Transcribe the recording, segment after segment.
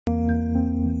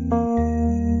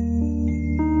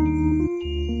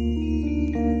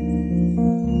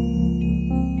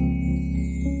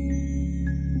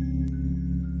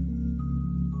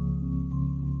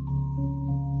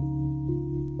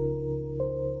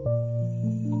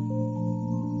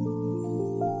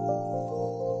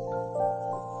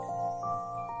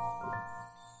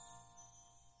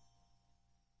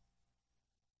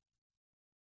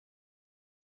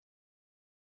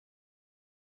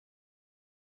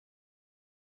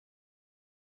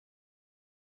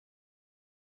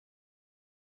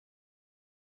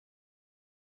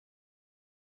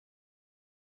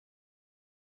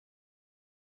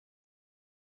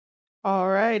All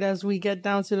right, as we get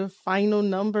down to the final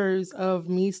numbers of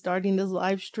me starting this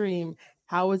live stream,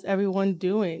 how is everyone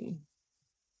doing?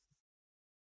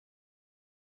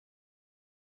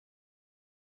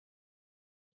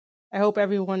 I hope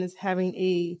everyone is having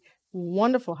a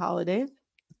wonderful holiday,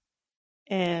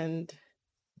 and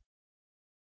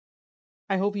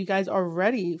I hope you guys are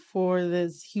ready for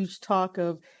this huge talk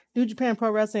of New Japan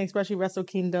Pro Wrestling, especially Wrestle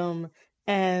Kingdom,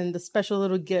 and the special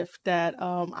little gift that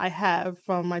I have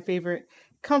from my favorite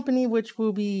company, which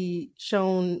will be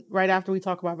shown right after we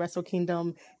talk about Wrestle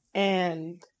Kingdom.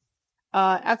 And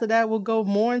after that, we'll go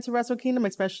more into Wrestle Kingdom,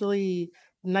 especially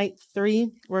night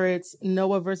 3, where it's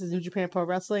Noah versus New Japan Pro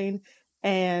Wrestling.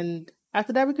 And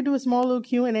after that, we could do a small little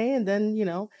Q&A, and then,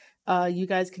 you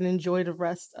guys can enjoy the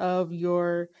rest of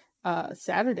your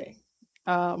Saturday.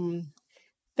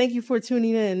 Thank you for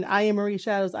tuning in. I am Marie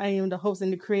Shadows. I am the host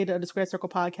and the creator of the Square Circle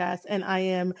podcast, and I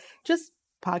am just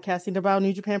podcasting about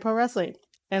New Japan Pro Wrestling.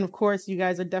 And of course, you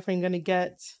guys are definitely going to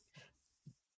get,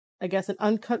 I guess, an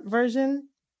uncut version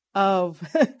of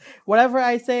whatever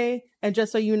I say. And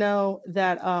just so you know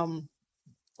that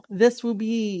this will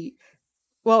be,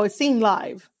 well, it's seen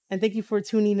live. And thank you for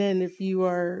tuning in if you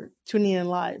are tuning in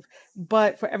live.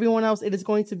 But for everyone else, it is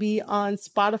going to be on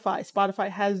Spotify. Spotify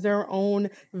has their own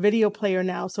video player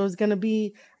now. So it's going to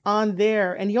be on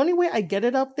there. And the only way I get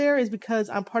it up there is because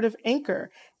I'm part of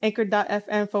Anchor.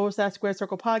 Anchor.fm/Square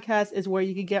Circle Podcast is where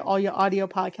you can get all your audio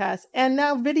podcasts and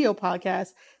now video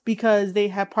podcasts because they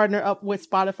have partnered up with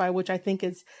Spotify, which I think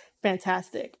is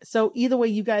fantastic. So either way,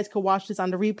 you guys could watch this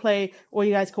on the replay or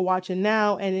you guys could watch it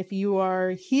now. And if you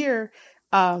are here,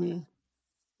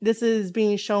 this is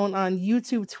being shown on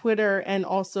YouTube, Twitter, and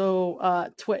also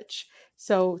Twitch.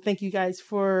 So thank you guys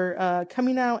for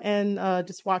coming out and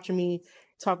just watching me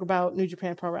talk about New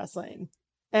Japan Pro Wrestling.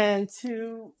 And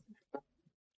to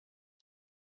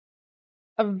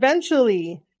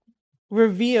eventually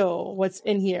reveal what's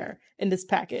in here in this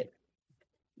packet.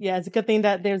 Yeah, it's a good thing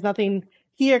that there's nothing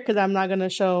here because I'm not going to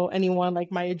show anyone like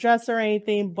my address or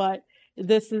anything, but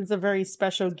this is a very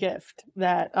special gift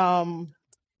that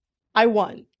I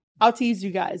won. I'll tease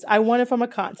you guys. I won it from a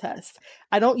contest.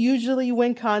 I don't usually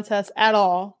win contests at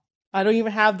all. I don't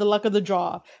even have the luck of the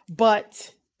draw,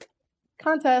 but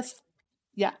contest,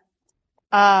 yeah.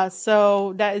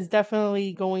 So that is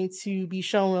definitely going to be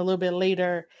shown a little bit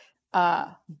later.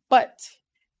 But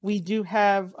we do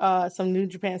have some New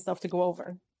Japan stuff to go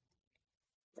over.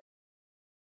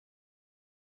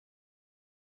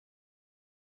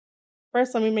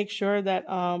 First, let me make sure that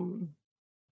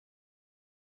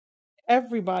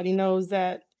everybody knows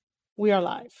that we are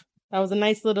live. That was a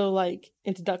nice little like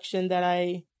introduction that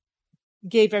I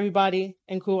gave everybody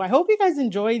and cool. I hope you guys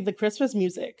enjoyed the Christmas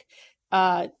music.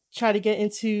 Try to get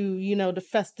into, the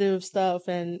festive stuff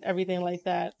and everything like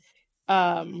that.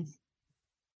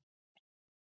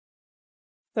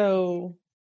 So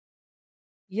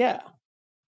yeah,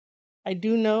 I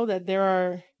do know that there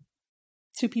are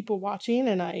 2 people watching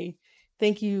and I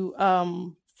thank you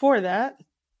for that.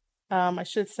 I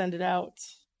should send it out.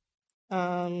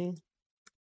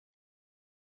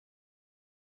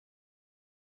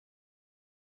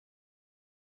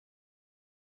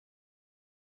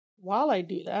 While I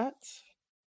do that.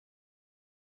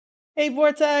 Hey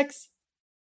Vortex,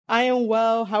 I am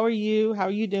well. How are you? How are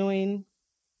you doing?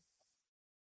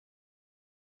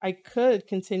 I could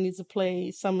continue to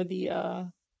play some of the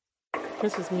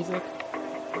Christmas music.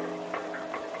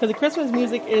 Because the Christmas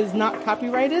music is not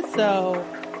copyrighted, so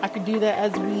I could do that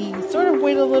as we sort of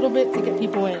wait a little bit to get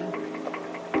people in.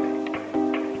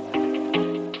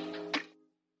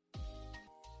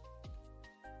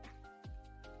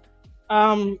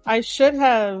 I should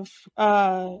have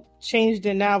changed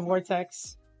it now,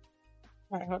 Vortex.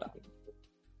 All right, hold on.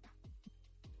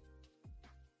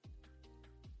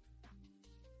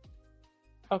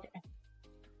 Okay.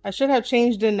 I should have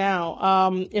changed it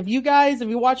now. If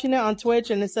you're watching it on Twitch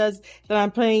and it says that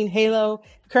I'm playing Halo,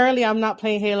 currently I'm not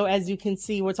playing Halo. As you can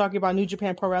see, we're talking about New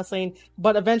Japan Pro Wrestling,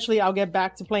 but eventually I'll get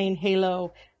back to playing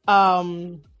Halo.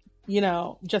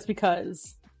 Just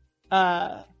because.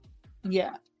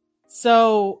 Yeah.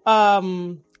 So,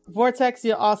 Vortex,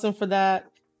 you're awesome for that.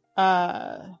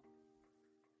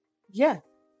 Yeah.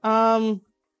 You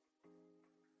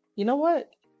know what?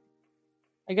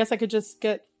 I guess I could just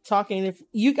get talking. If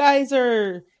you guys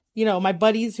are, my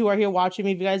buddies who are here watching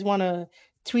me, if you guys want to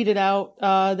tweet it out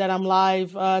that I'm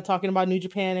live talking about New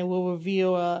Japan and we'll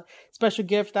reveal a special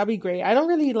gift, that'd be great. I don't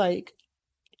really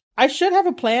I should have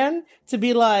a plan to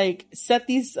be set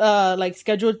these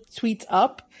scheduled tweets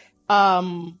up.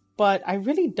 But I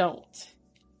really don't.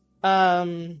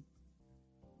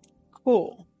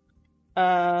 Cool.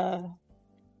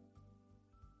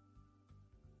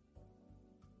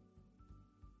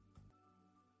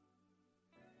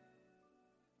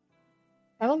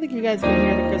 don't think you guys can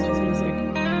hear the Christmas music.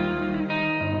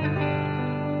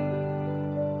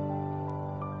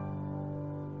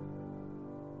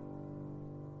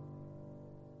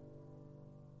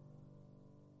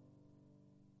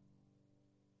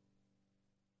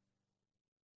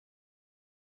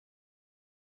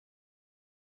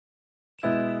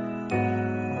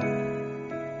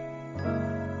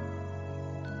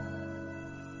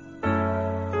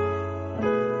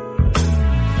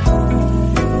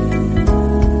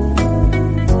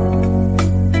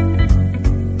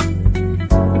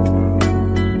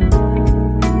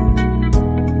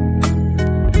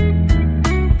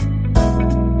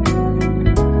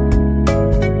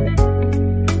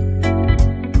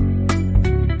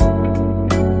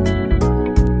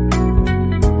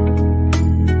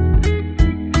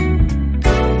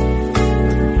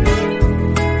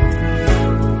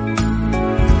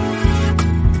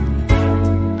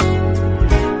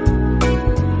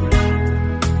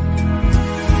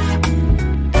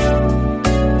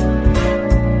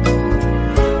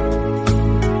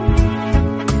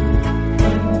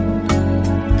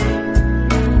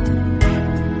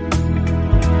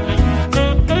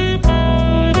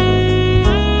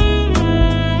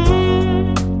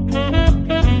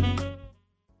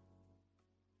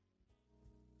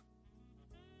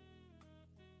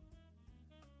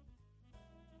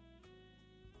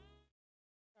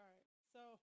 All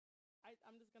right. So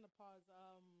I'm just gonna pause.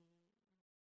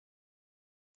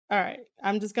 All right.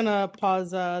 I'm just gonna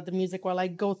pause the music while I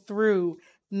go through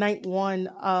night one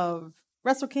of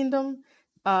Wrestle Kingdom.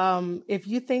 If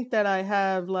you think that I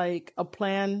have like a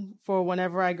plan for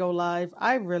whenever I go live,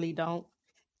 I really don't.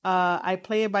 I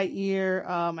play it by ear.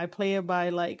 I play it by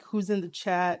like who's in the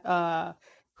chat,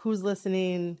 who's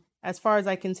listening. As far as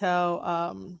I can tell,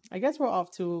 I guess we're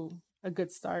off to a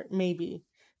good start, maybe.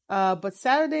 But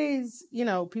Saturdays,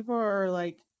 people are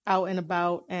like out and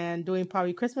about and doing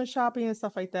probably Christmas shopping and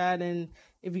stuff like that. And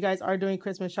if you guys are doing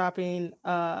Christmas shopping,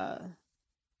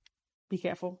 be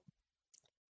careful.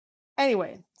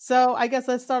 Anyway, so I guess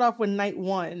let's start off with night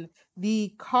one.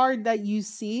 The card that you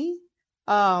see,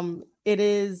 it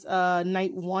is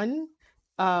night one.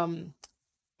 Um,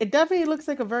 it definitely looks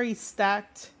like a very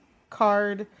stacked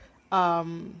card.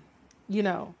 Um, you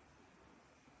know,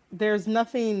 there's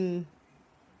nothing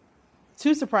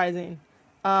too surprising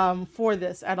for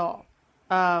this at all.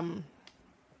 Um,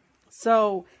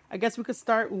 so I guess we could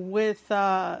start with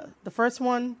the first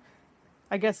one,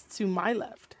 I guess, to my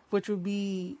left, which would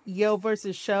be Yo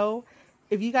versus Show.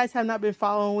 If you guys have not been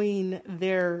following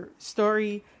their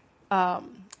story,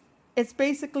 um, it's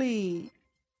basically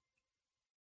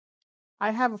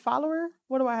I have a follower.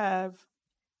 What do I have?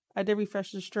 I did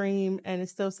refresh the stream, and it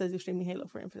still says you're streaming Halo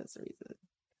for Infinite reason.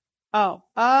 Oh,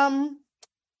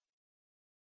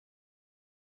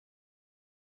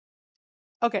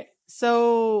 okay.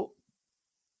 So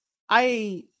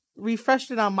I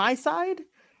refreshed it on my side.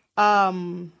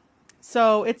 Um,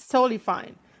 so it's totally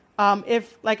fine.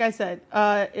 If, like I said,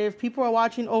 if people are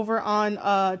watching over on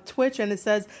Twitch and it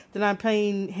says that I'm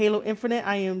playing Halo Infinite,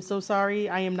 I am so sorry.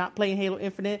 I am not playing Halo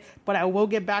Infinite, but I will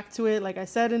get back to it. Like I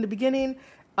said in the beginning,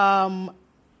 um,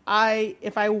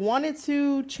 if I wanted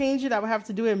to change it, I would have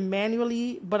to do it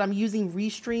manually, but I'm using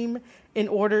Restream in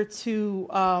order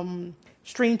to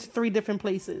stream to 3 different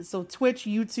places. So Twitch,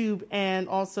 YouTube, and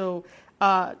also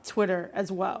Twitter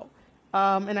as well.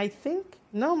 And I think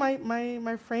no,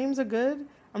 my frames are good.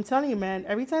 I'm telling you, man,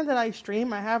 every time that I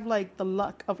stream, I have like the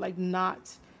luck of like not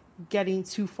getting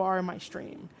too far in my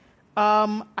stream.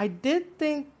 I did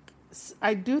think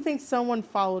I do think someone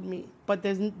followed me, but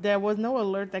there was no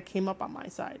alert that came up on my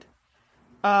side.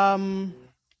 Um,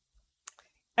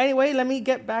 anyway, let me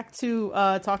get back to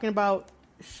talking about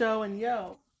Show and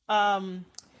Yo. Um,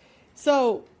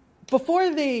 so before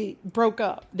they broke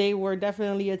up, they were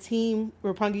definitely a team.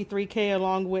 Roppongi 3K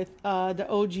along with the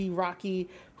OG Rocky,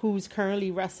 who's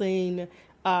currently wrestling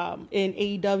in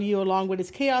AEW along with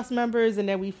his Chaos members, and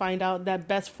then we find out that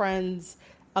Best Friends,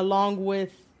 along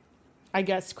with I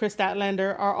guess Chris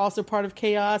Statlander, are also part of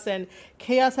Chaos, and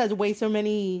Chaos has way so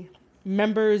many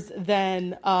members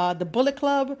than the Bullet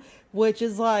Club, which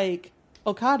is like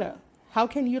Okada. How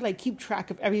can you like keep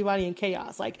track of everybody in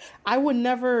Chaos? Like I would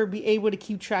never be able to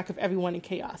keep track of everyone in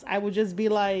Chaos. I would just be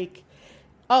like,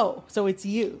 oh, so it's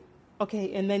you,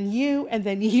 okay, and then you, and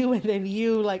then you, and then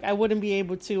you. Like I wouldn't be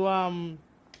able to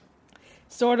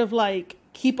sort of like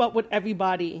keep up with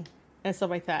everybody and stuff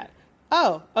like that.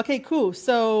 Oh, okay, cool.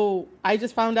 So I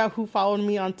just found out who followed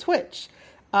me on Twitch.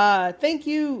 Thank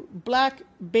you, Black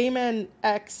Bayman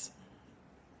X.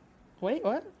 Wait,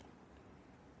 what?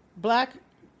 Black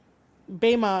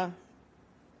Bayma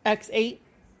X8.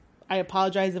 I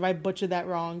apologize if I butchered that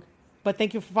wrong. But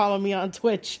thank you for following me on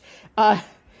Twitch. Uh,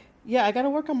 yeah, I gotta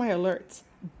work on my alerts.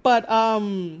 But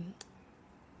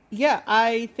yeah,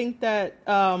 I think that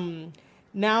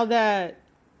now that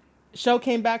Show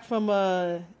came back from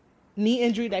a knee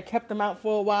injury that kept him out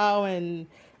for a while, and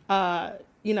uh,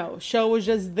 Show was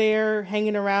just there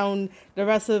hanging around the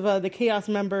rest of the Chaos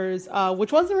members,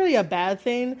 which wasn't really a bad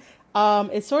thing.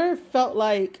 It sort of felt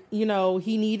like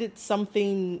he needed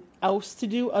something else to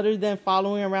do other than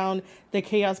following around the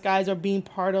Chaos guys or being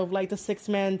part of like the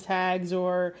 6-man tags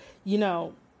or you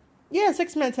know yeah,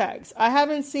 6-man tags. I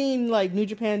haven't seen like New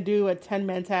Japan do a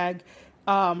 10-man tag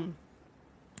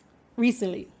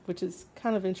recently, which is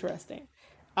kind of interesting.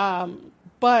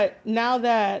 But now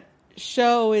that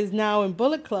Show is now in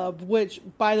Bullet Club, which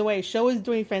by the way, Show is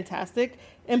doing fantastic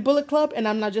in Bullet Club, and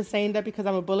I'm not just saying that because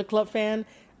I'm a Bullet Club fan.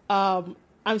 I'm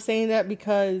saying that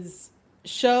because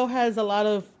Show has a lot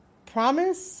of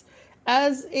promise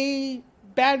as a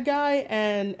bad guy,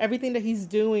 and everything that he's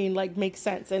doing like makes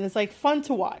sense, and it's like fun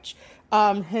to watch.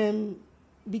 Him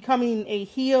becoming a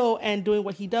heel and doing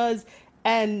what he does,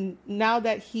 and now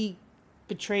that he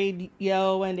betrayed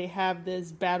Yo and they have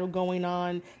this battle going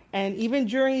on, and even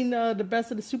during the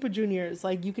best of the Super Juniors,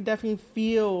 like you could definitely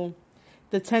feel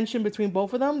the tension between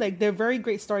both of them. Like they're very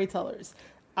great storytellers.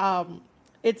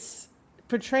 It's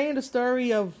portraying the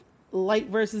story of light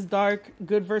versus dark,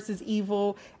 good versus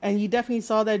evil, and you definitely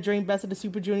saw that during Best of the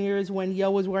Super Juniors when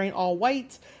Yo was wearing all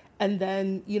white, and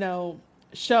then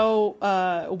Show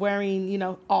wearing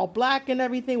all black and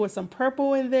everything with some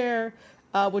purple in there.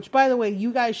 Which, by the way,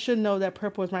 you guys should know that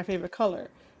purple is my favorite color,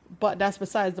 but that's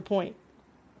besides the point.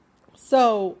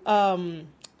 So, that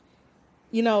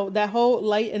whole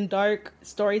light and dark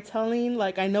storytelling,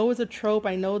 like I know it's a trope,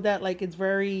 I know that like it's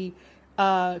very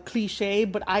cliche,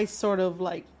 but I sort of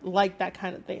like that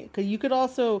kind of thing because you could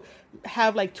also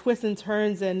have like twists and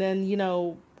turns and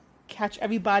then catch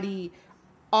everybody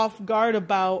off guard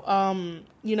about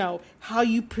how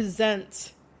you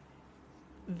present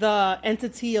the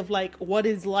entity of like what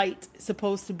is light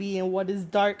supposed to be and what is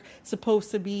dark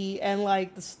supposed to be, and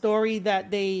like the story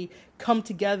that they come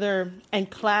together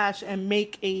and clash and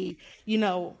make a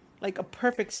like a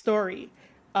perfect story.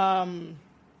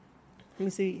 Let me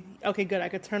see. Okay, good. I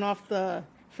could turn off the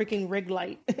freaking rig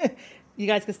light. You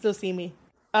guys can still see me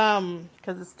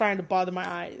because it's starting to bother my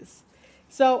eyes.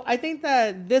 So I think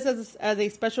that this as a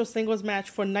special singles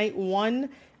match for night one,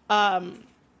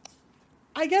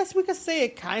 I guess we could say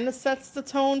it kind of sets the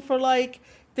tone for like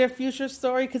their future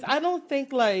story, because I don't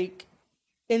think like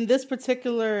in this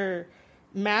particular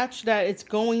match that it's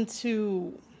going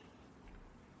to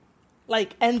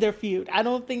like end their feud. I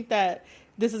don't think that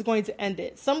this is going to end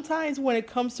it. Sometimes when it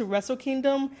comes to Wrestle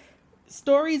Kingdom,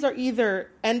 stories are either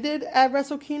ended at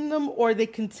Wrestle Kingdom or they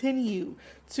continue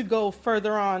to go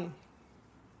further on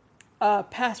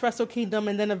past Wrestle Kingdom,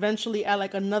 and then eventually at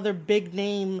like another big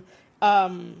name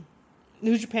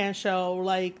New Japan show,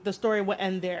 like the story will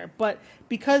end there. But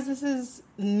because this is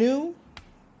new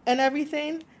and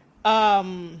everything,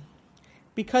 um,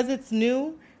 because it's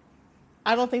new,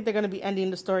 I don't think they're going to be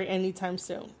ending the story anytime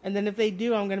soon. And then if they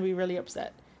do, I'm going to be really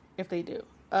upset if they do.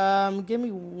 Give me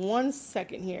 1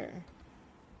 second here.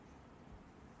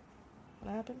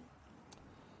 What happened?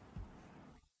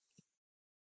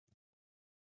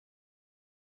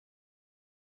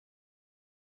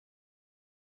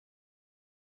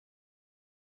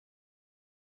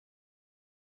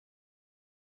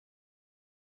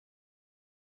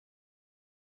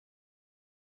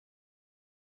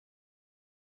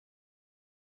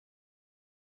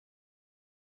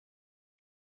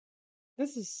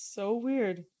 This is so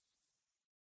weird.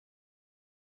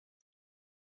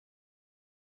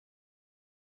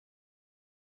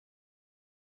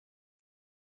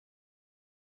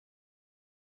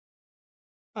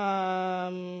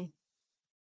 Um,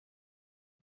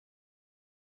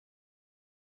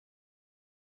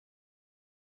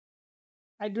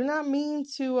 I do not mean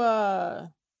to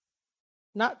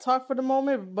not talk for the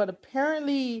moment, but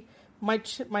apparently my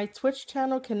Twitch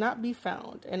channel cannot be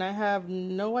found, and I have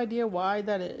no idea why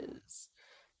that is.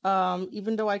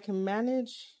 Even though I can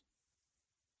manage.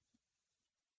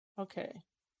 Okay,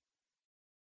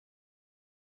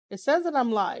 it says that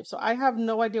I'm live, so I have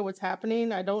no idea what's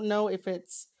happening. I don't know if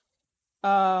it's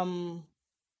um.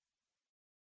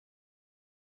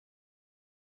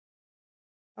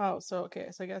 Oh, so okay,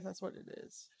 so I guess that's what it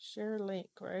is. Share link,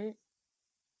 right?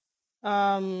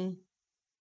 Um,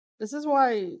 this is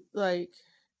why like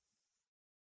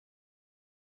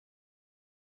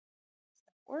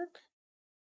work.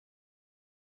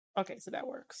 Okay, so that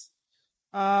works.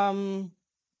 Um,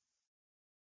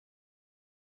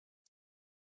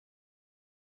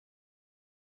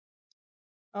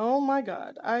 Oh my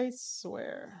god, I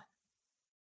swear.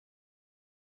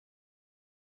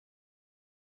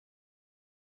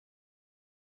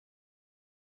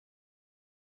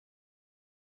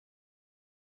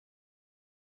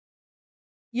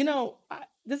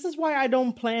 This is why I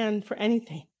don't plan for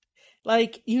anything.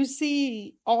 Like, you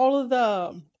see all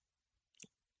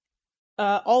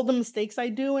the mistakes I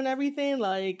do and everything,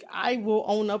 like I will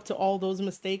own up to all those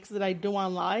mistakes that I do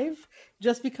on live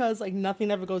just because like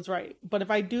nothing ever goes right. But if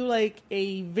I do like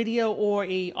a video or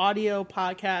a audio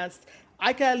podcast,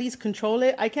 I can at least control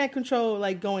it. I can't control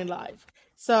like going live.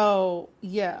 So,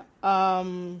 yeah.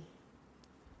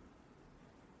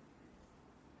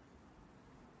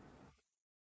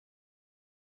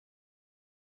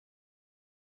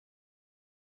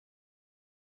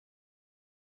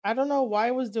 I don't know why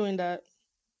I was doing that.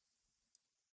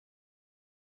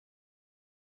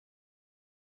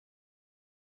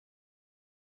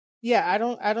 Yeah, I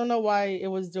don't know why it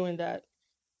was doing that.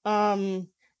 Um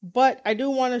but I do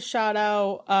want to shout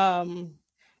out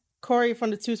Corey from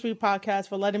the Two Sweet podcast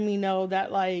for letting me know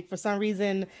that like for some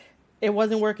reason it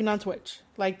wasn't working on Twitch.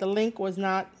 Like the link was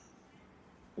not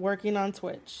working on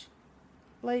Twitch.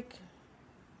 Like,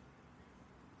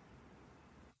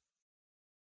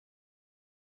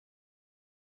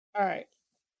 all right.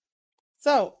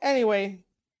 So anyway,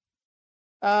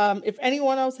 if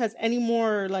anyone else has any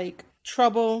more like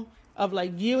trouble of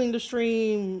like viewing the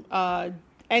stream,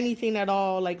 anything at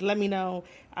all, like let me know.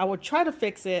 I will try to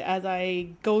fix it as I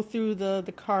go through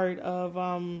the card of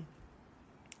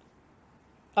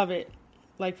it.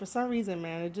 Like for some reason,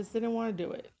 man, it just didn't want to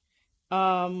do it.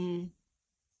 Um,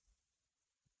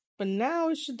 but now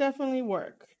it should definitely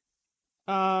work.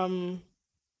 Um,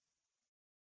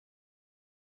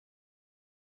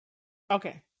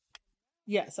 okay.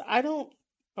 Yes, I don't.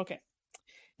 Okay.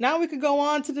 Now we could go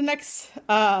on to the next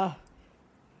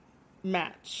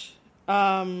match.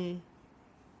 Um,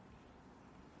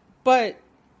 but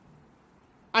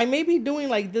I may be doing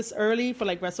like this early for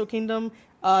like Wrestle Kingdom.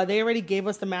 They already gave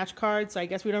us the match card, so I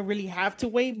guess we don't really have to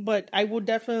wait. But I will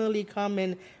definitely come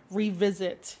and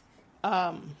revisit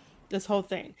this whole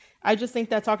thing. I just think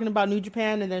that talking about New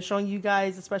Japan and then showing you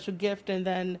guys a special gift, and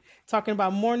then talking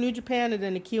about more New Japan, and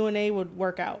then the Q&A would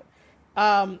work out.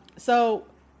 So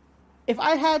if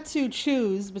I had to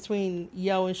choose between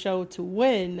Yo and Show to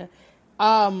win,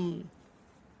 um,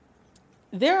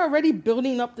 they're already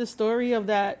building up the story of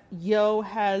that Yo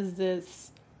has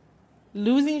this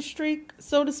losing streak,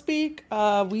 so to speak.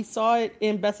 We saw it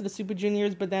in Best of the Super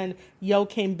Juniors, but then Yo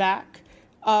came back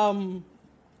um,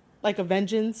 like a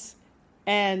vengeance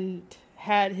and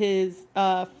had his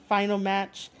final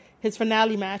match, his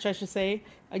finale match, I should say,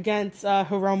 against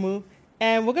Hiromu.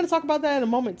 And we're gonna talk about that in a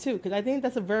moment too, because I think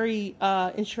that's a very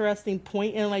interesting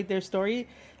point in like their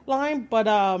storyline. But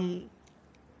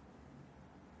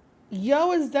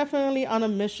Yo is definitely on a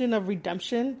mission of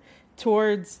redemption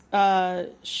towards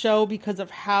Show because of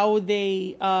how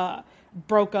they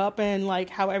broke up and like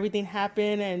how everything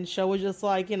happened, and Show was just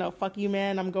like, fuck you,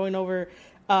 man, I'm going over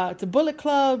to Bullet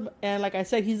Club, and like I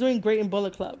said, he's doing great in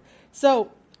Bullet Club.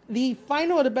 So the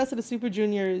final of the Best of the Super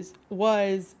Juniors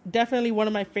was definitely one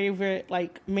of my favorite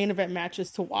like main event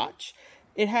matches to watch.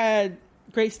 It had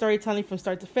great storytelling from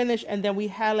start to finish, and then we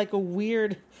had like a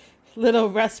weird little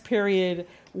rest period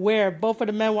where both of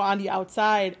the men were on the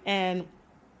outside, and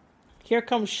here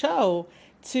comes Show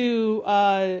to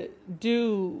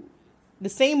do the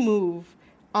same move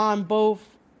on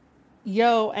both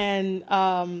Yo and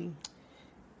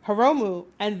Hiromu,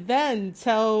 and then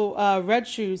tell Red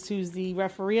Shoes, who's the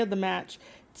referee of the match,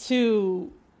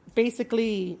 to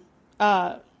basically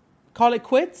uh, call it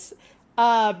quits.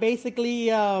 Basically,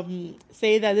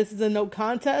 say that this is a no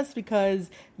contest because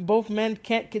both men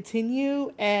can't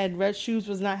continue, and Red Shoes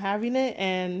was not having it.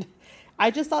 And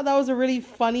I just thought that was a really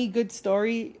funny, good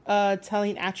story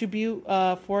telling attribute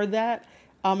for that.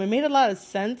 It made a lot of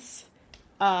sense.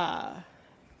 Uh,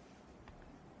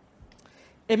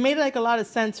 it made like a lot of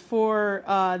sense for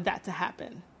that to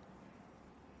happen.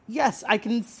 Yes, I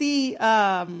can see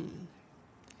Black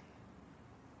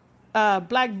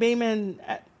Bayman.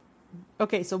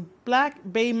 Okay, so Black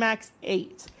Baymax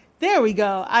 8. There we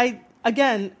go. I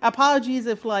again, apologies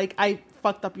if like I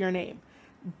fucked up your name.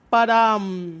 But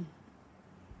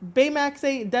Baymax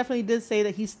 8 definitely did say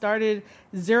that he started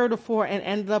 0 to 4 and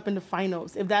ended up in the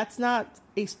finals. If that's not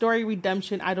a story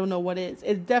redemption, I don't know what is.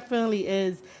 It definitely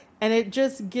is. And it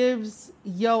just gives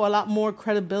Yo a lot more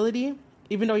credibility,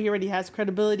 even though he already has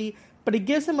credibility. But it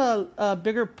gives him a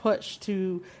bigger push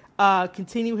to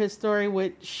continue his story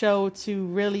with Show to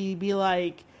really be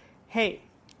like, hey,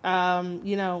 I'm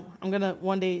going to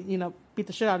one day, beat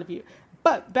the shit out of you.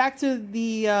 But back to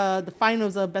the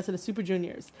finals of Best of the Super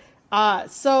Juniors.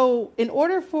 So in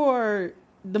order for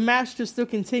the match to still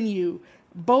continue,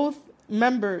 both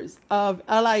members of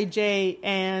Lij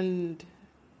and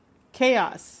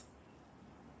Chaos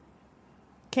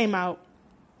came out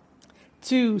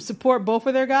to support both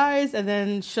of their guys, and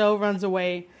then Show runs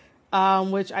away,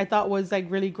 which I thought was like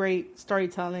really great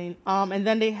storytelling. And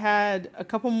then they had a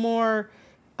couple more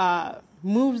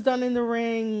moves done in the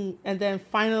ring, and then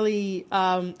finally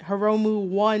Hiromu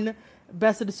won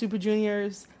Best of the Super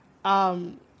Juniors.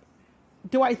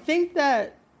 Do I think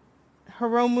that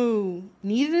Hiromu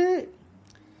needed it?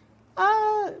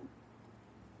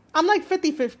 I'm like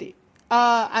 50-50.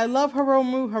 I love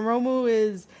Hiromu. Hiromu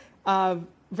is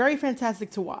very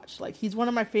fantastic to watch. Like, he's one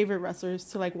of my favorite wrestlers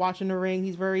to like watch in the ring.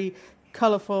 He's very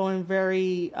colorful and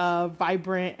very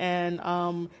vibrant,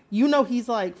 and he's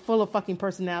like full of fucking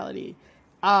personality.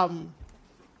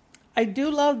 I do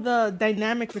love the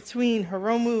dynamic between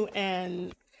Hiromu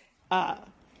and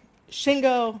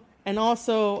Shingo, and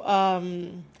also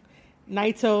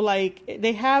Naito. Like,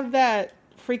 they have that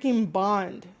freaking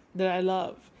bond that I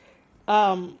love.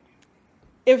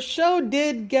 If Sho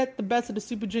did get the Best of the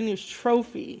Super Juniors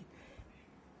trophy,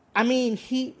 I mean,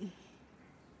 he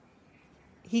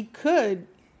could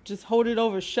just hold it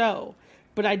over Sho,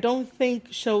 but I don't think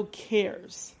Sho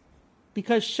cares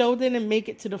because Sho didn't make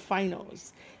it to the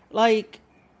finals. Like,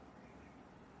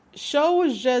 Sho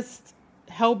was just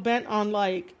hell-bent on,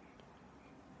 like,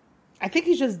 I think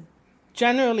he's just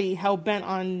generally hell-bent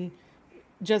on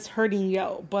just hurting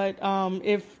Yo. But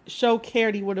if Sho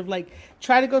cared, he would have like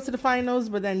tried to go to the finals,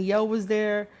 but then Yo was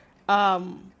there.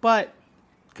 But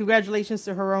congratulations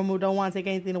to Hiromu. Don't want to take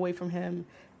anything away from him.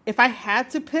 If I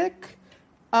had to pick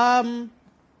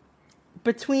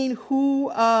between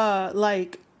who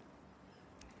like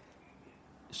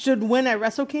should win at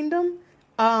Wrestle Kingdom,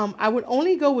 I would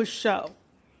only go with Sho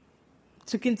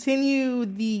to continue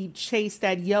the chase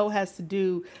that Yo has to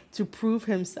do to prove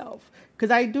himself. Because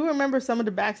I do remember some of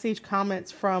the backstage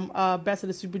comments from Best of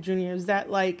the Super Juniors that,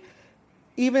 like,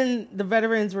 even the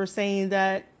veterans were saying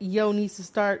that Yo needs to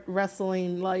start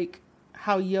wrestling like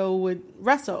how Yo would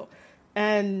wrestle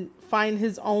and find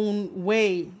his own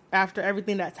way after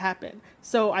everything that's happened.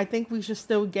 So I think we should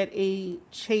still get a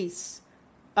chase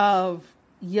of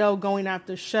Yo going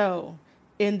after Sho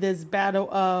in this battle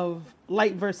of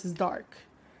light versus dark.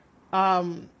 I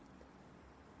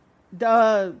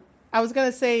was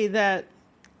going to say that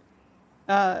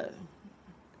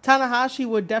Tanahashi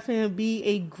would definitely be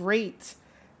a great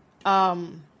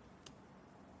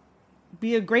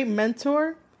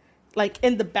mentor, like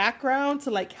in the background,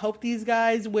 to like help these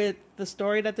guys with the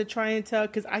story that they're trying to tell.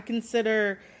 Because I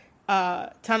consider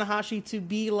Tanahashi to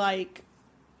be like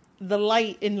the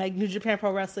light in like New Japan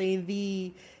Pro Wrestling,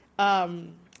 the I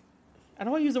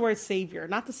don't want to use the word savior,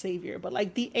 not the savior, but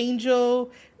like the angel,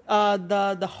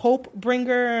 the hope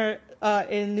bringer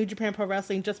in New Japan Pro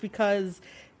Wrestling, just because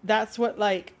that's what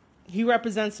like he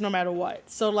represents no matter what.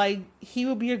 So like he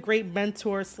would be a great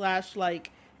mentor /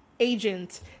 like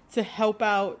agent to help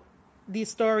out the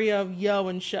story of Yo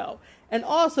and Sho. And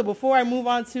also, before I move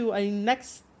on to a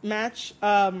next match,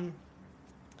 the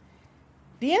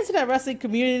internet wrestling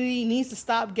community needs to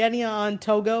stop getting on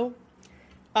Togo.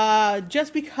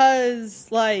 Just because,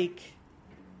 like,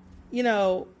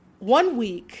 1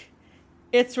 week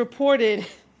it's reported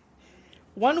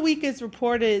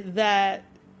that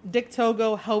Dick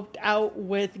Togo helped out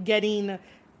with getting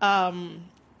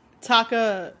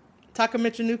Taka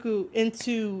Michinoku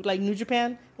into like New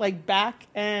Japan, like back,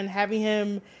 and having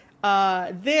him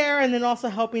there, and then also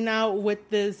helping out with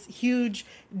this huge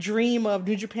dream of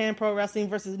New Japan Pro Wrestling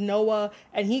versus Noah,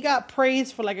 and he got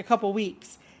praised for like a couple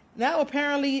weeks. Now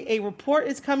apparently a report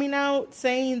is coming out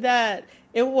saying that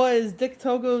it was Dick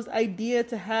Togo's idea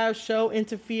to have Sho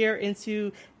interfere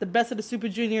into the Best of the Super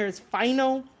Juniors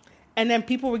final, and then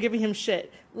people were giving him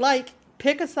shit. Like,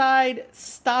 pick a side,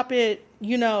 stop it.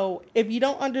 If you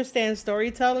don't understand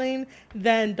storytelling,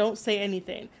 then don't say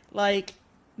anything. Like,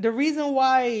 the reason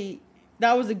why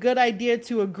that was a good idea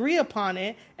to agree upon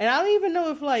it, and I don't even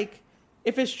know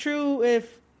if it's true,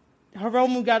 if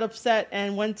Hiromu got upset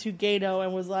and went to Gato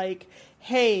and was like,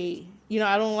 hey,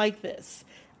 I don't like this.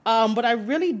 But I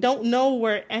really don't know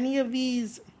where any of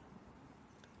these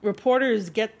reporters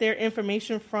get their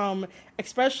information from,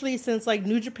 especially since like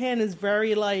New Japan is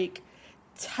very like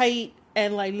tight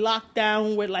and like locked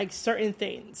down with like certain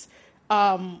things.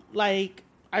 Like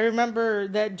I remember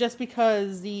that just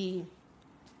because the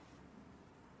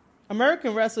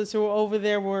American wrestlers who were over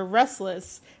there were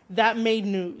restless, that made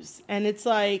news. And it's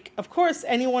like, of course,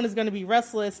 anyone is going to be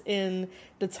restless in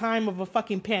the time of a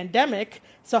fucking pandemic.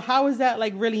 So how is that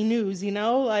like really news, you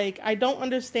know? Like, I don't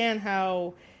understand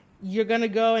how you're going to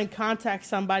go and contact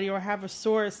somebody or have a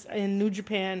source in New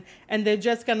Japan and they're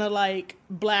just going to like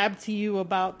blab to you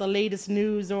about the latest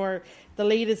news or the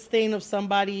latest thing of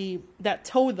somebody that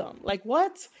told them. Like,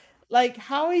 what? Like,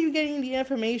 how are you getting the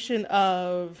information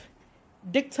of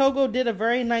Dick Togo did a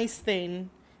very nice thing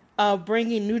of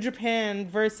bringing New Japan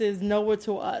versus Noah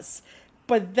to us,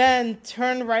 but then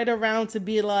turn right around to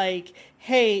be like,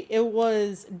 hey, it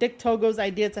was Dick Togo's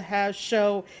idea to have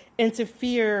Show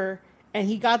interfere, and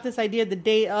he got this idea the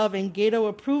day of, and Gato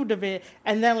approved of it,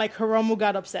 and then like Hiromu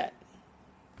got upset.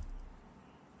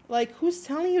 Like, who's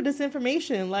telling you this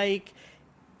information? Like,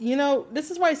 you know,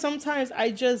 this is why sometimes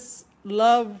I just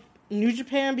love New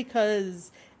Japan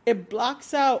because it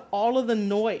blocks out all of the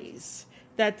noise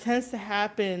that tends to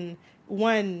happen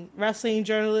when wrestling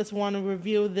journalists want to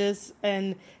review this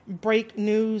and break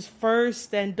news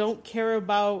first and don't care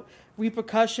about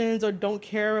repercussions or don't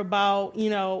care about, you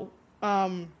know,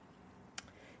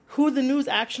 who the news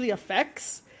actually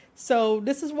affects. So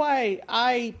this is why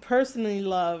I personally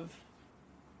love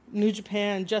New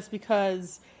Japan, just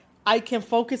because I can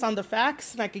focus on the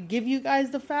facts and I could give you guys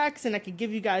the facts and I could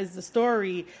give you guys the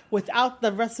story without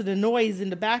the rest of the noise in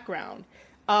the background.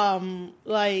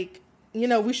 Like, you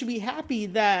know, we should be happy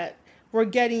that we're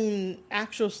getting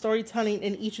actual storytelling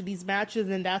in each of these matches,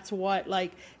 and that's what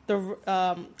like the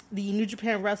New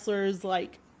Japan wrestlers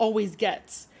like always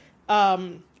gets.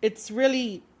 It's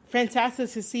really fantastic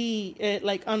to see it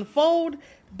like unfold,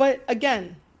 but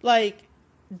again, like,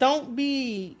 don't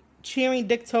be cheering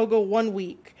Dick Togo one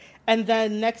week and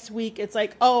then next week it's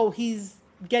like, oh, he's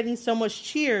getting so much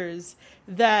cheers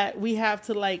that we have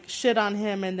to like shit on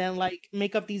him and then like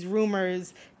make up these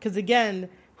rumors. Because again,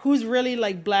 who's really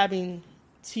like blabbing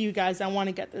to you guys? I want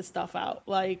to get this stuff out.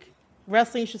 Like,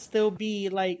 wrestling should still be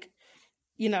like,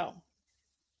 you know,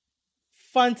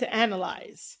 fun to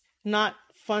analyze, not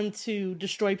fun to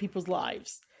destroy people's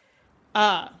lives.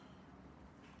 Uh,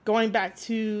 Going back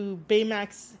to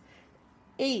Baymax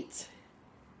 8,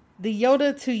 the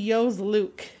Yoda to Yo's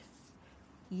Luke.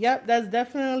 Yep, that's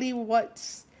definitely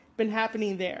what's been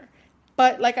happening there.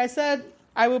 But like I said,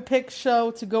 I will pick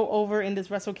Show to go over in this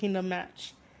Wrestle Kingdom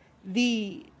match.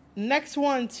 The next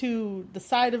one to the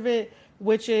side of it,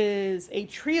 which is a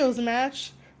trios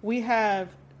match, we have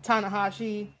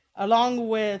Tanahashi along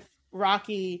with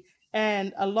Rocky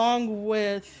and along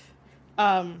with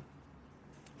um,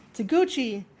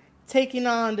 Taguchi taking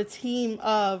on the team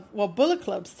of, well, Bullet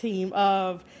Club's team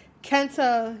of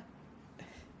Kenta,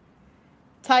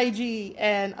 Taiji,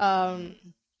 and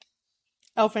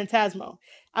El Fantasmo.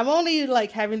 I'm only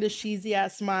like having this cheesy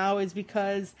ass smile is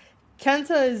because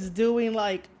Kenta is doing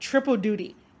like triple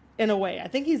duty in a way. I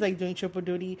think he's like doing triple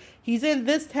duty. He's in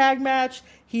this tag match.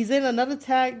 He's in another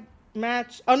tag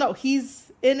match. Oh no,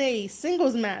 he's in a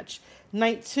singles match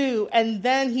night 2, and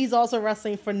then he's also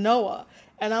wrestling for Noah.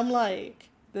 And I'm like,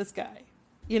 this guy.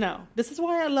 You know, this is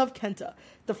why I love Kenta.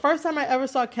 The first time I ever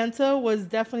saw Kenta was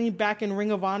definitely back in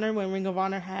Ring of Honor when Ring of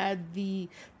Honor had the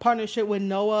partnership with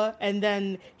Noah. And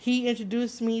then he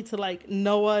introduced me to like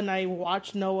Noah and I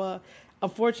watched Noah.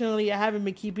 Unfortunately, I haven't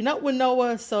been keeping up with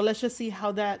Noah. So let's just see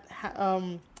how that,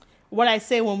 what I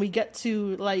say when we get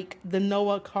to like the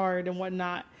Noah card and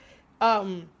whatnot.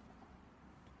 I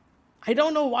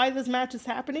don't know why this match is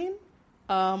happening.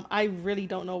 I really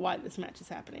don't know why this match is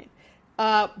happening.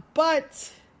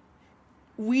 But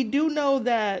we do know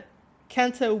that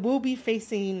Kenta will be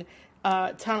facing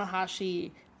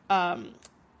Tanahashi,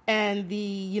 and the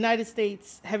United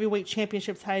States Heavyweight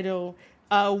Championship title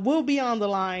will be on the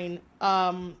line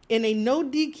in a no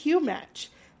DQ match.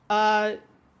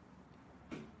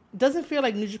 Doesn't feel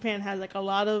like New Japan has like a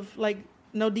lot of like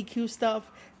no DQ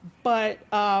stuff, but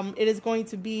it is going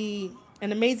to be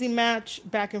an amazing match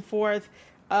back and forth.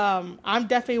 I'm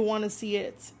definitely want to see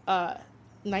it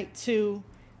night 2,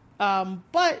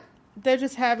 but they're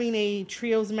just having a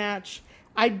trios match.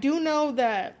 I do know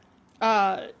that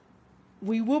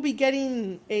we will be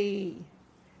getting a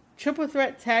triple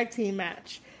threat tag team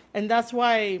match, and that's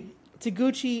why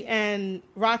Taguchi and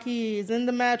Rocky is in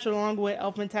the match along with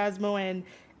El Fantasmo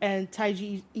and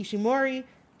Taiji Ishimori.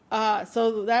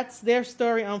 So that's their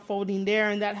story unfolding there,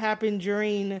 and that happened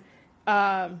during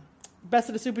Best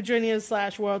of the Super Juniors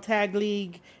 / World Tag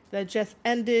League that just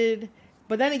ended.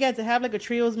 But then again, to have like a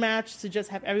trios match to just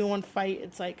have everyone fight,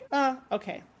 it's like,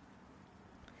 okay.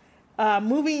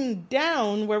 Moving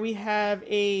down, where we have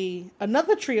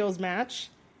another trios match,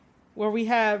 where we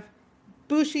have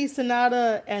Bushi,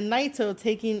 Sonata, and Naito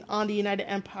taking on the United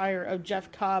Empire of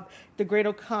Jeff Cobb, the Great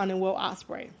Khan, and Will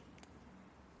Ospreay.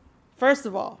 First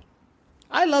of all,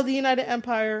 I love the United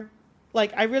Empire.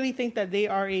 Like, I really think that they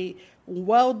are a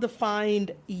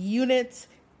well-defined unit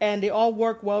and they all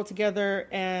work well together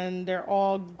and they're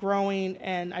all growing.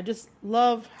 And I just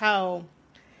love how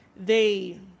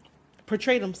they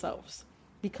portray themselves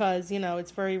because,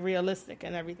 it's very realistic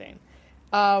and everything.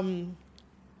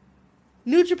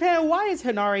 New Japan, why is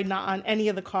Hinari not on any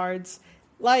of the cards?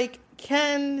 Like,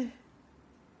 I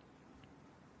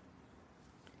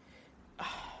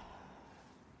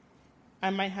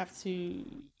might have to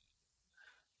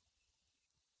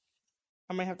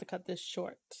cut this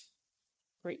short.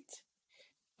 Great.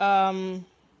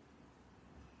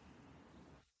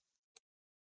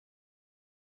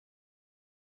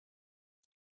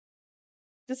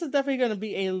 This is definitely going to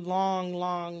be a long,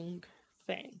 long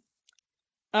thing.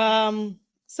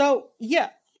 So yeah,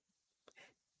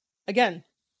 again,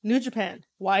 New Japan.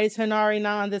 Why is Hinari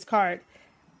not on this card?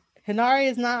 Hinari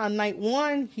is not on night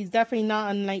 1. He's definitely not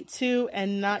on night 2,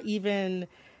 and not even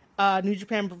New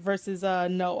Japan versus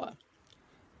Noah.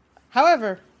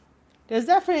 However, there's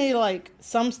definitely like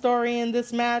some story in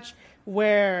this match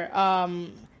where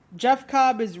Jeff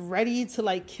Cobb is ready to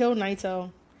like kill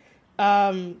Naito.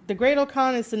 The Great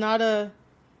Khan and Sonata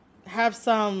have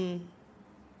some,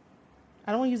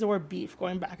 I don't want to use the word beef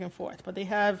going back and forth, but they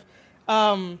have,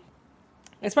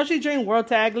 especially during World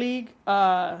Tag League,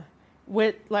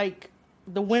 with like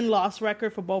the win-loss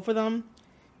record for both of them.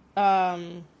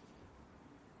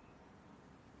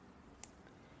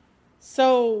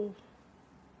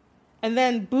 And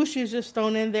then Bushi is just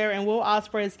thrown in there, and Will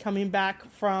Ospreay is coming back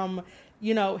from,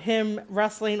 him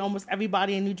wrestling almost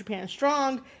everybody in New Japan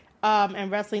Strong,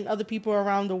 and wrestling other people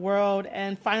around the world.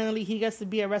 And finally, he gets to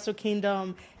be at Wrestle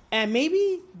Kingdom and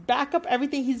maybe back up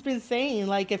everything he's been saying.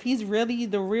 Like, if he's really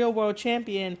the real world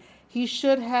champion, he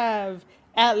should have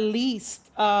at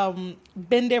least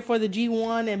been there for the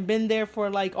G1 and been there for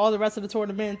like all the rest of the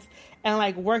tournaments and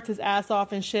like worked his ass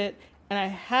off and shit.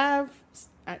 And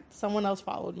someone else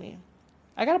followed me.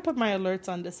 I gotta put my alerts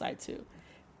on this side too.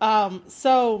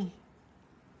 So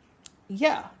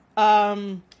yeah,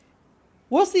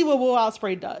 we'll see what Will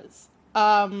Ospreay does.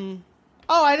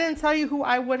 I didn't tell you who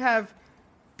I would have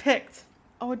picked.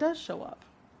 Oh, it does show up.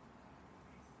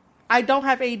 I don't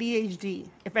have ADHD,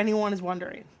 if anyone is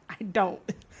wondering. I don't.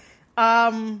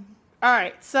 All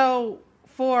right, so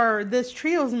for this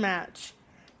trios match,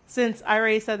 since I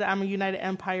already said that I'm a United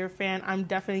Empire fan, I'm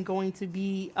definitely going to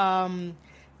be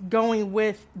going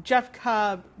with Jeff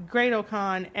Cobb, Great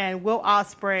Khan, and Will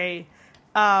Ospreay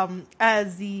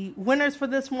as the winners for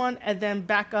this one. And then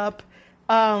back up,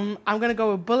 I'm going to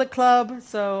go with Bullet Club.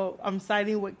 So I'm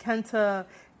siding with Kenta,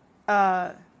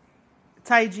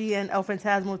 Taiji, and El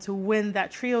Phantasmo to win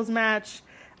that trios match.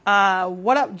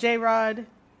 What up, J-Rod?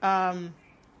 I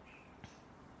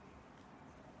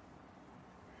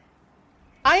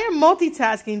am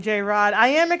multitasking, J-Rod. I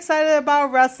am excited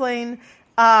about wrestling.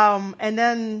 And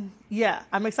then, yeah,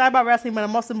 I'm excited about wrestling, but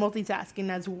I'm also multitasking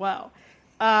as well.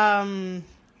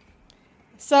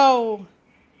 So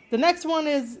the next one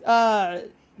is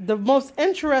the most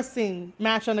interesting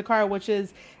match on the card, which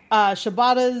is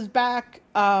Shibata's back,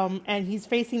 and he's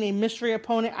facing a mystery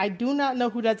opponent. I do not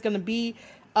know who that's going to be.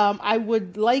 I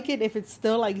would like it if it's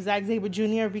still like Zack Sabre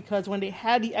Jr. because when they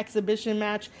had the exhibition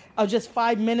match of just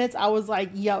 5 minutes, I was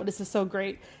like, yo, this is so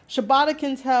great. Shibata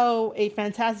can tell a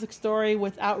fantastic story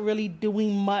without really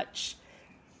doing much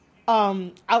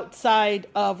outside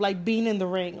of like being in the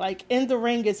ring. Like in the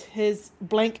ring is his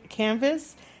blank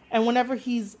canvas, and whenever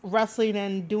he's wrestling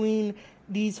and doing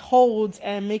these holds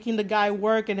and making the guy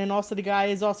work, and then also the guy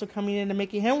is also coming in and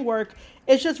making him work,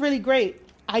 it's just really great.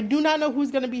 I do not know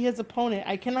who's going to be his opponent.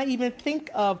 I cannot even think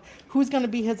of who's going to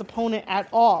be his opponent at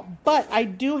all. But I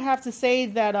do have to say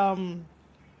that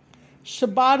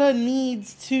Shibata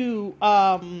needs to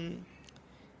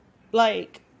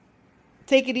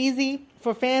take it easy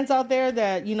for fans out there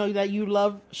that that you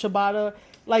love Shibata.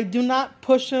 Like, do not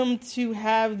push him to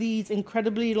have these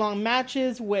incredibly long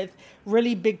matches with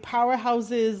really big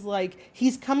powerhouses. Like,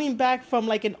 he's coming back from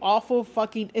like an awful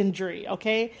fucking injury,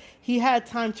 okay? He had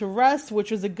time to rest,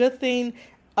 which was a good thing.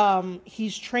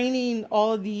 He's training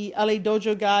all of the LA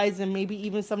Dojo guys and maybe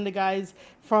even some of the guys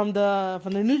from the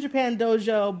New Japan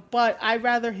Dojo, but I'd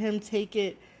rather him take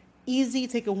it easy,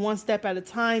 take it one step at a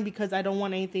time, because I don't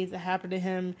want anything to happen to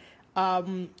him.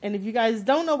 And if you guys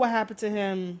don't know what happened to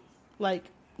him, like,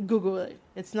 Google it.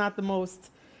 It's not the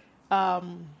most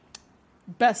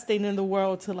best thing in the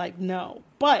world to like know.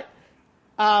 But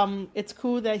It's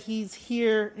cool that he's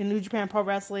here in New Japan Pro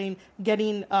Wrestling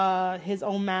getting his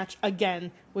own match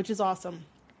again, which is awesome.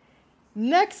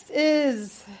 Next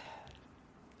is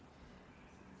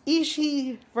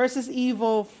Ishii versus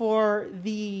Evil for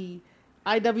the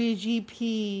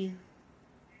IWGP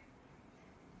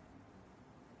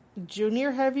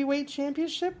Junior Heavyweight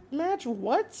Championship match?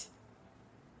 What?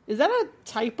 Is that a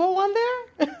typo on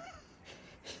there?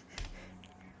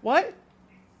 What?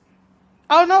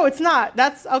 Oh, no, it's not.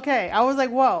 That's okay. I was like,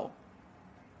 whoa.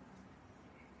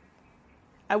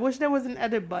 I wish there was an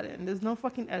edit button. There's no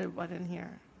fucking edit button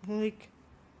here. Like,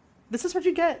 this is what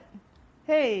you get.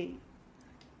 Hey,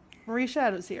 Marie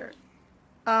Shadows here.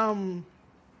 Yeah,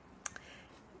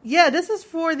 this is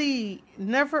for the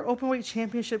Never Openweight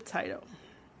Championship title.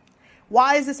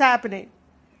 Why is this happening?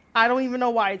 I don't even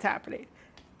know why it's happening.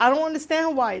 I don't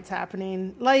understand why it's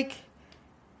happening. Like,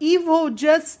 Evil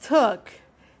just took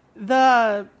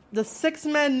the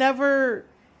 6-man Never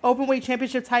Openweight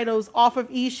Championship titles off of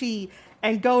Ishii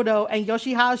and Goto and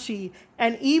Yoshihashi,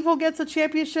 and Evil gets a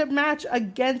championship match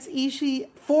against Ishii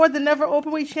for the Never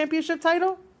Openweight Championship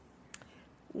title?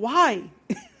 Why?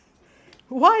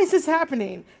 Why is this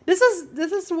happening? This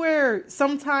is where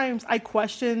sometimes I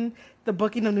question the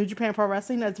booking of New Japan Pro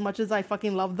Wrestling as much as I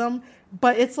fucking love them.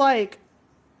 But it's like,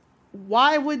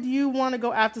 why would you want to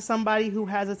go after somebody who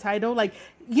has a title? Like,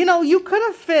 you know, you could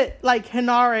have fit like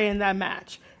Hinare in that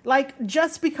match. Like,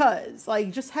 just because.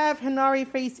 Like, just have Hinare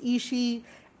face Ishii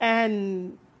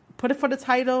and put it for the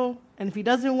title. And if he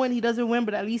doesn't win, he doesn't win.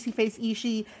 But at least he faced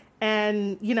Ishii.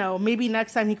 And, you know, maybe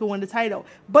next time he could win the title.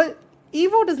 But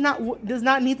Evil does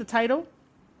not need the title.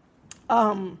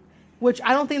 Which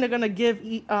I don't think they're going to give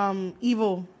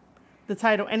Evil the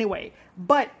title anyway.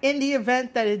 But in the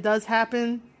event that it does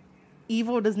happen,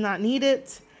 Evil does not need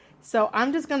it. So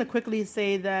I'm just going to quickly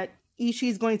say that Ishii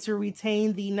is going to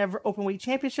retain the Never Openweight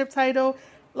Championship title.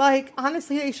 Like,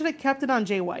 honestly, they should have kept it on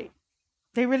Jay White.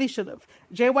 They really should have.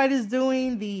 Jay White is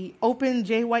doing the Open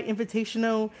Jay White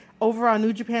Invitational over on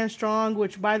New Japan Strong,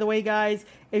 which, by the way, guys,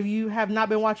 if you have not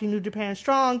been watching New Japan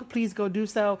Strong, please go do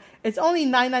so. It's only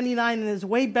 $9.99 and is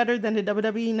way better than the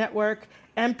WWE Network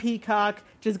and Peacock.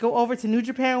 Just go over to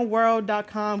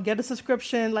NewJapanWorld.com, get a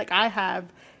subscription like I have.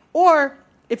 Or,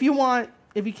 if you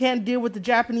can't deal with the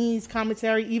Japanese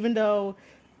commentary, even though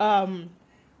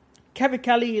Kevin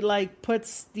Kelly like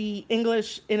puts the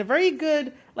English in a very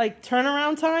good like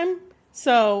turnaround time,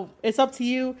 so it's up to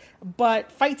you.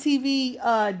 But Fight TV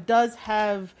does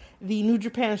have the New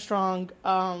Japan Strong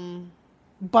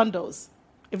bundles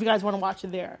if you guys want to watch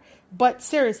it there. But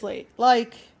seriously,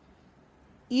 like,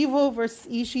 Evil versus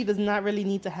Ishii does not really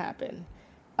need to happen.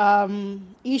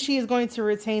 Ishii is going to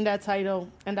retain that title,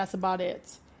 and that's about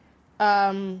it.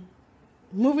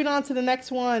 Moving on to the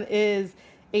next one is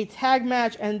a tag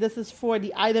match, and this is for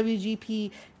the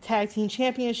IWGP Tag Team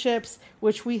Championships,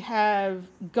 which we have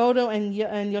Goto and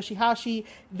Yoshihashi.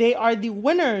 They are the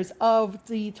winners of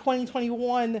the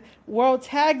 2021 World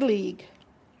Tag League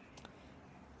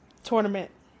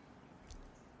tournament.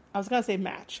 I was going to say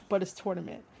match, but it's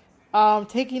tournament.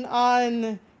 Taking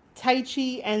on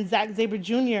Taichi and Zack Sabre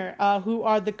Jr., who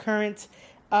are the current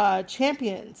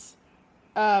champions.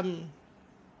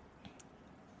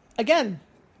 Again,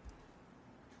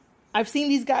 I've seen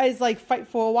these guys like fight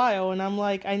for a while, and I'm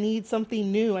like, I need something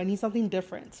new. I need something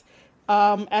different.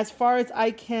 As far as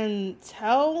I can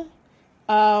tell,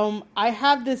 I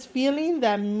have this feeling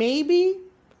that maybe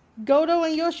Goto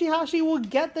and Yoshihashi will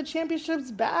get the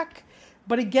championships back.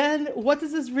 But again, what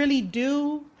does this really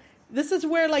do? This is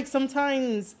where like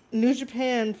sometimes New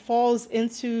Japan falls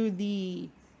into the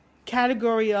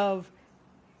category of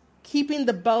keeping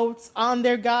the belts on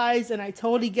their guys, and I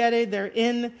totally get it. They're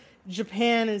in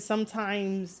Japan, and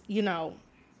sometimes, you know,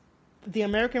 the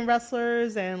American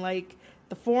wrestlers and like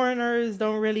the foreigners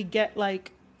don't really get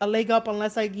like a leg up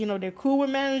unless like, you know, they're cool with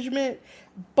management.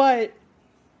 But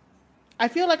I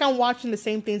feel like I'm watching the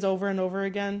same things over and over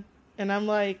again, and I'm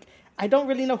like, I don't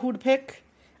really know who to pick.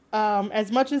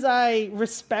 As much as I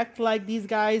respect like these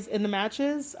guys in the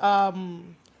matches,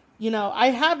 you know, I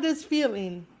have this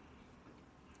feeling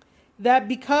that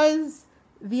because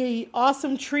the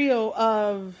awesome trio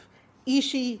of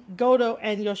Ishii, Goto,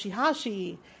 and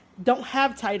Yoshihashi don't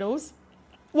have titles.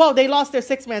 Well, they lost their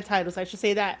 6-man titles, I should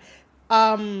say that.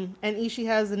 And Ishii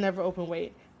has the Never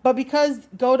Openweight. But because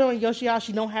Goto and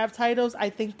Yoshihashi don't have titles,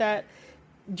 I think that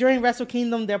during Wrestle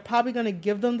Kingdom, they're probably going to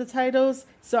give them the titles.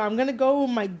 So I'm going to go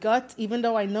with my gut, even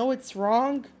though I know it's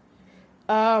wrong,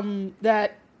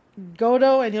 that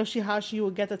Goto and Yoshihashi will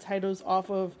get the titles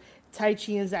off of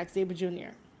Taichi and Zack Sabre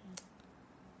Jr.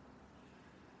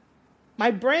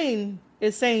 My brain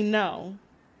is saying no,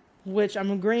 which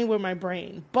I'm agreeing with my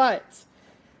brain. But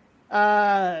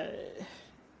uh,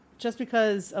 just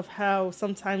because of how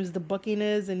sometimes the booking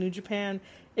is in New Japan,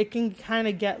 it can kind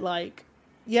of get like,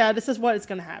 yeah, this is what is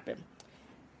going to happen.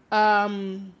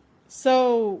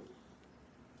 So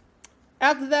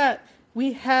after that,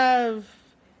 we have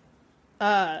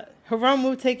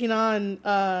Hiromu taking on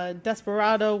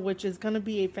Desperado, which is going to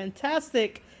be a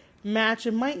fantastic match.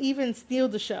 It might even steal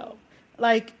the show.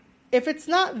 Like, if it's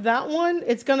not that one,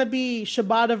 it's going to be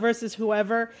Shibata versus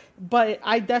whoever. But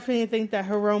I definitely think that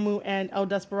Hiromu and El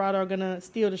Desperado are going to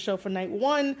steal the show for night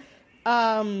one.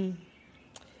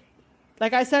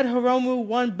 Like I said, Hiromu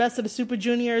won Best of the Super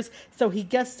Juniors, so he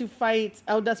gets to fight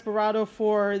El Desperado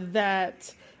for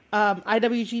that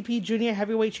IWGP Junior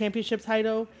Heavyweight Championship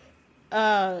title.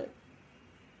 This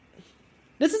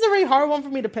is a really hard one for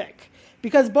me to pick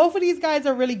because both of these guys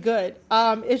are really good.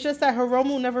 It's just that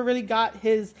Hiromu never really got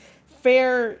his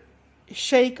fair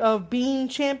shake of being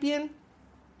champion.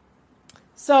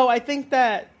 So I think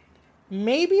that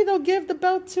maybe they'll give the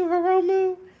belt to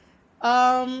Hiromu.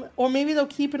 Or maybe they'll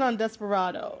keep it on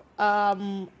Desperado.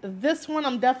 This one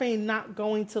I'm definitely not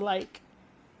going to like.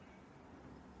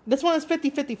 This one is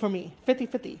 50-50 for me.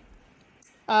 50-50.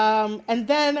 And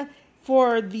then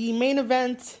for the main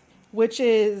event, which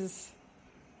is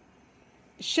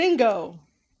Shingo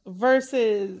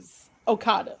versus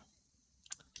Okada.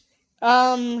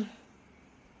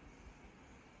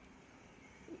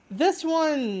 This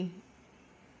one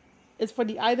is for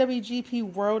the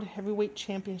IWGP World Heavyweight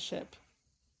Championship.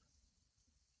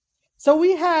 So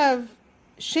we have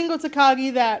Shingo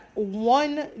Takagi that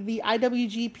won the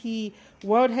IWGP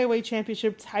World Heavyweight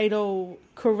Championship title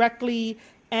correctly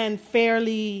and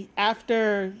fairly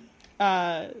after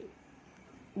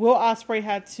Will Ospreay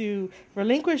had to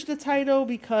relinquish the title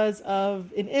because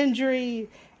of an injury,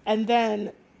 and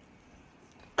then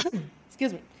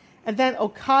excuse me. And then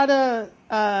Okada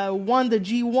won the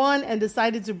G1 and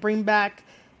decided to bring back,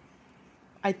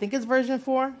 I think it's version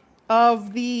 4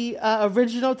 of the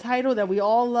original title that we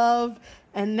all love.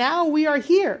 And now we are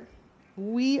here.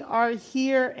 We are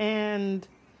here, and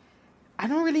I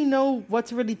don't really know what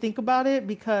to really think about it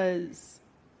because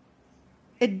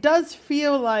it does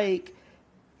feel like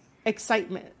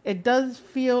excitement. It does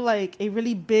feel like a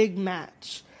really big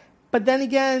match. But then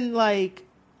again, like,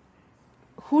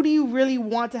 who do you really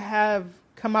want to have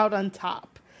come out on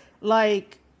top?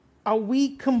 Like, are we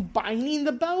combining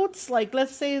the belts? Like,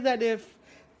 let's say that if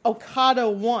Okada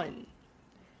won,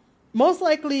 most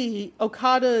likely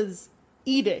Okada's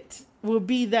edict will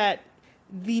be that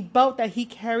the belt that he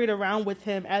carried around with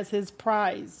him as his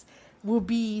prize will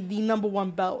be the number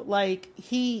one belt. Like,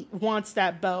 he wants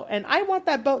that belt. And I want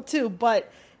that belt too, but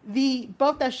the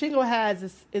belt that Shingo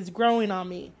has is growing on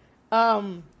me.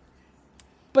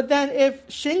 But then if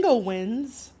Shingo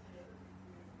wins,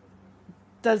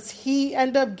 does he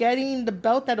end up getting the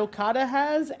belt that Okada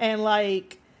has? And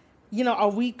like, you know, are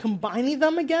we combining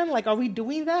them again? Like, are we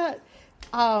doing that?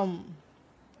 I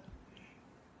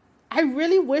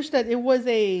really wish that it was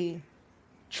a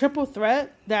triple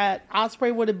threat, that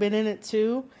Ospreay would have been in it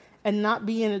too and not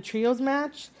be in a trios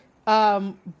match.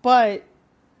 But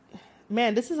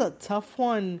man, this is a tough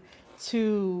one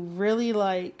to really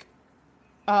like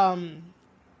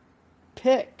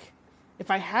pick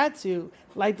if I had to.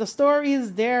 Like, the story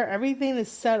is there, everything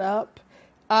is set up.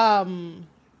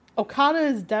 Okada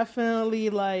is definitely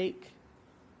like,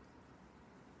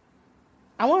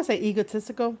 I want to say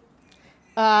egotistical.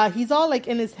 He's all like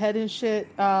in his head and shit.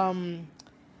 Shingo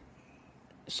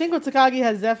Takagi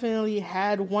has definitely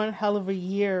had one hell of a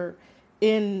year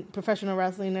in professional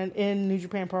wrestling and in New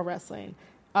Japan Pro Wrestling.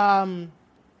 I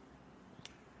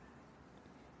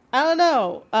don't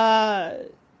know.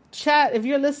 Chat, if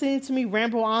you're listening to me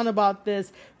ramble on about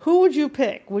this, who would you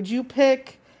pick? Would you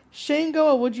pick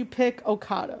Shingo or would you pick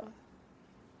Okada?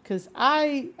 Because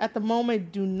I, at the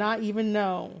moment, do not even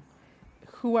know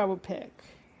who I would pick.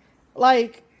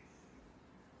 Like,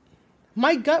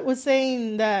 my gut was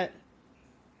saying that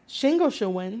Shingo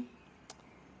should win.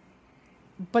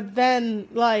 But then,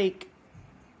 like,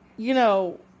 you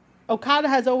know, Okada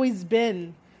has always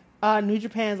been New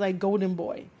Japan's, like, golden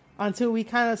boy. Until we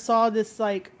kind of saw this,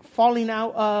 like, falling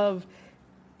out of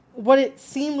what it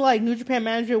seemed like New Japan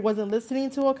management wasn't listening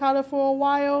to Okada for a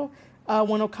while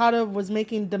when Okada was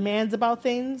making demands about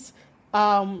things.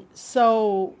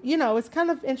 So, you know, it's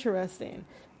kind of interesting.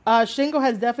 Shingo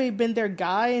has definitely been their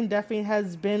guy and definitely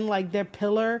has been like their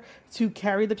pillar to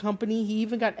carry the company. He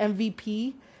even got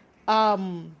MVP.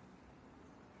 And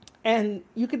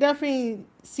you could definitely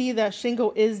see that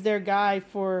Shingo is their guy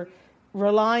for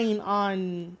relying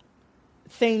on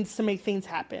things to make things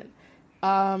happen.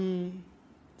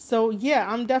 So yeah,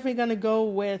 I'm definitely gonna go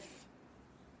with.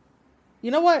 You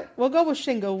know what? We'll go with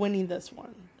Shingo winning this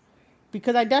one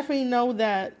because I definitely know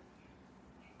that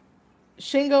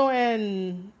Shingo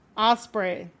and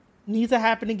Osprey needs to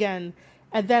happen again,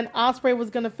 and then Osprey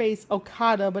was gonna face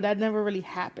Okada, but that never really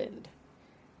happened.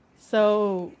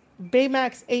 So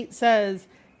Baymax 8 says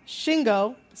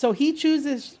Shingo. So he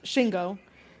chooses Shingo.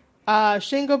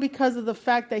 Shingo because of the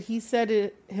fact that he said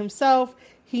it himself.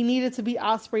 He needed to be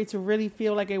Osprey to really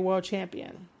feel like a world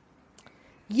champion.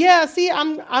 Yeah, see,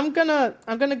 I'm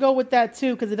gonna go with that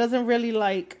too because it doesn't really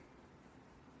like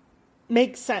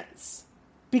make sense.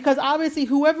 Because obviously,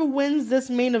 whoever wins this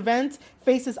main event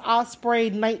faces Osprey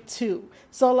night 2.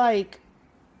 So like,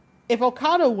 if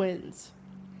Okada wins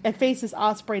and faces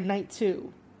Osprey night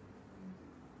 2,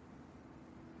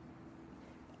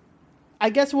 I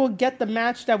guess we'll get the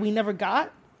match that we never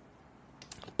got.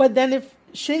 But then if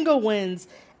Shingo wins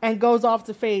and goes off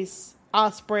to face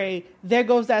Osprey, there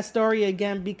goes that story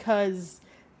again because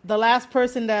the last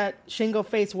person that Shingo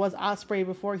faced was Osprey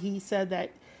before he said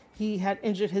that he had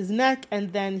injured his neck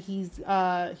and then he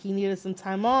needed some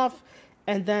time off,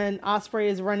 and then Osprey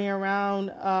is running around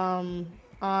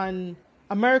on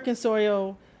American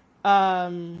soil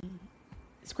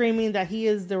screaming that he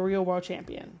is the real world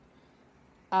champion.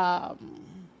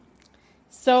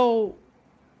 So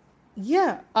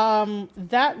yeah,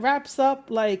 that wraps up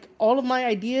like all of my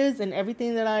ideas and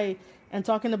everything that I am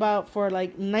talking about for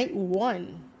like night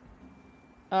 1.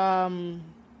 Um,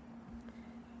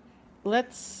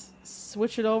 let's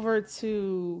switch it over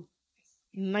to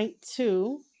night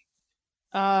 2.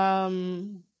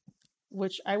 Um,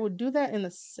 which I will do that in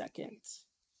a second.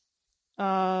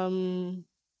 Um,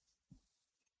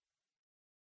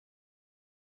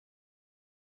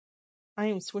 I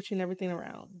am switching everything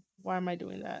around. Why am I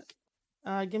doing that?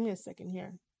 Give me a second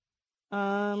here.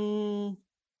 Um,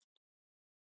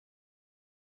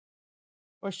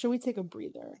 or should we take a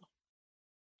breather?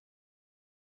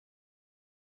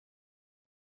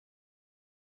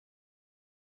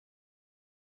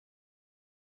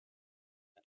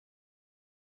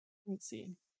 Let's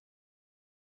see.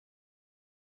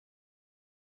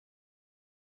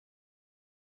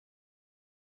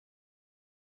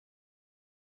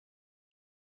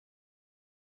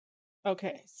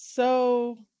 Okay,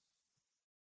 so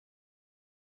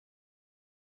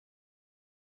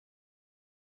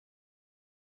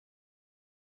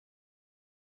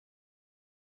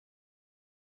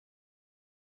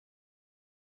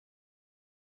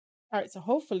all right, so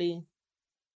hopefully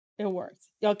it worked.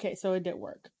 Okay, so it did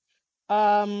work.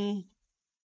 Um,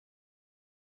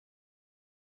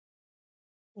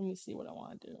 Let me see what I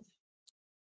want to do.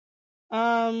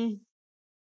 Um,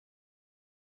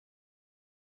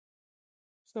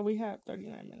 so we have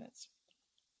 39 minutes.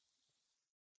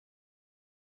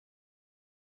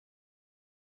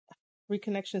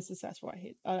 Reconnection successful. I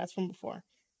hate. Oh, that's from before.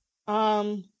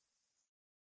 Um,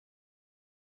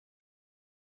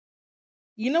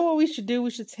 you know what we should do? We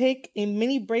should take a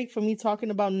mini break from me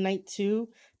talking about night 2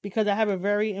 because I have a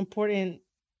very important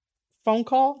phone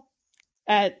call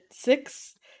at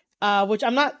 6. Which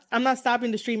I'm not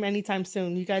stopping the stream anytime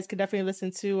soon. You guys could definitely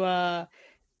listen to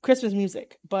Christmas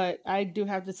music, but I do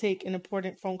have to take an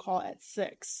important phone call at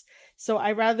 6. So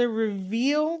I rather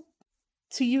reveal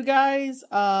to you guys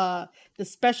the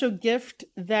special gift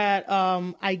that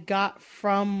uh I got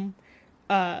from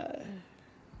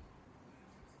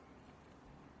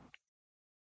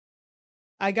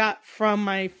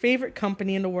my favorite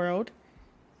company in the world.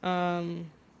 Um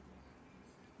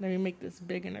Let me make this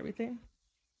big and everything.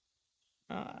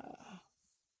 Uh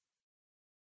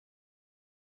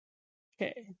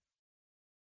okay.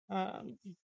 Um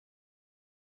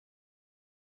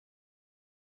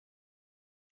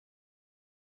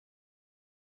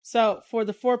so for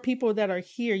the 4 people that are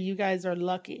here, you guys are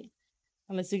lucky.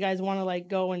 Unless you guys want to like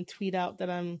go and tweet out that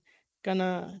I'm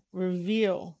gonna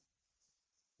reveal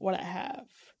what I have.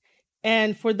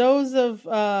 And for those of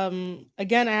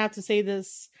again, I have to say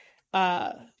this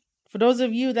uh for those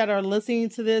of you that are listening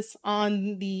to this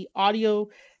on the audio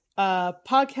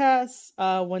podcast,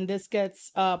 when this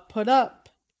gets put up,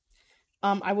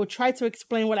 I will try to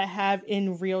explain what I have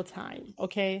in real time,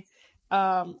 okay?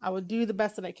 I will do the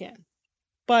best that I can.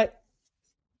 But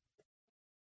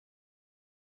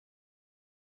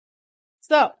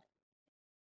so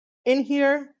in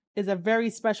here is a very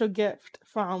special gift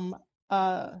from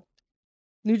uh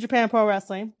New Japan Pro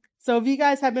Wrestling. So if you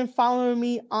guys have been following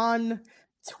me on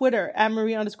Twitter at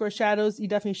Marie_Shadows, you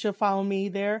definitely should follow me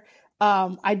there.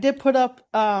 I did put up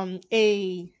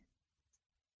a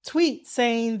tweet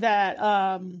saying that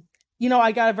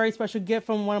I got a very special gift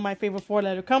from one of my favorite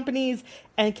four-letter companies,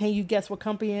 and can you guess what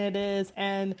company it is?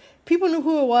 And people knew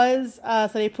who it was, so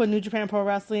they put New Japan Pro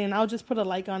Wrestling, and I'll just put a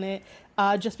like on it,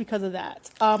 just because of that.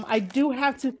 I do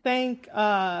have to thank,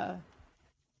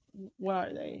 what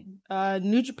are they?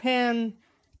 New Japan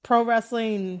Pro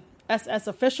Wrestling SS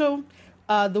Official,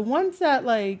 the ones that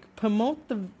like promote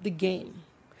the game.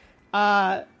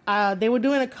 They were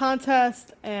doing a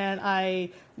contest, and I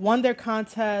won their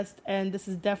contest, and this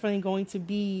is definitely going to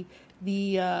be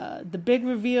the big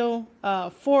reveal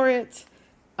for it.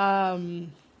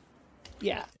 Um,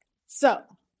 yeah, so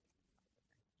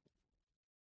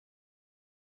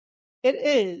it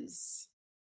is.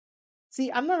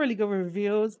 See, I'm not really good with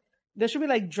reviews. There should be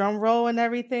like drum roll and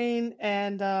everything,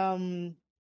 and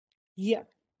yeah.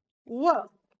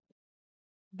 Well,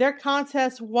 their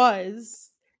contest was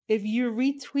if you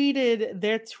retweeted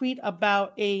their tweet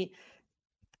about a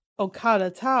Okada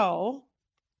towel,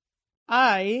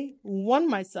 I won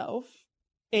myself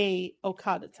a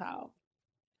Okada towel.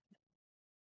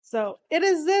 So it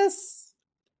is this.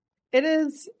 It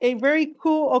is a very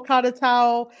cool Okada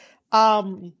towel.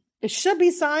 It should be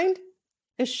signed.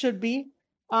 It should be.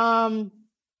 Um,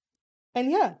 and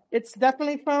yeah, it's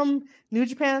definitely from New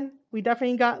Japan. We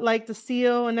definitely got like the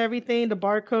seal and everything. The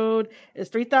barcode is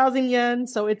 3,000 yen,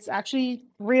 so it's actually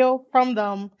real from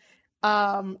them.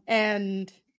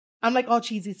 And I'm like all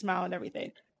cheesy smile and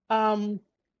everything. Um,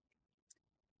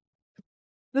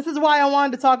 this is why I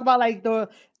wanted to talk about like the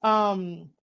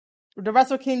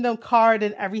Wrestle Kingdom card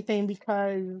and everything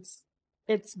because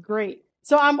it's great.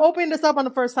 So I'm opening this up on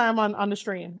the first time on the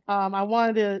stream. I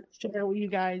wanted to share with you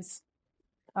guys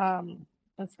and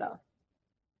stuff.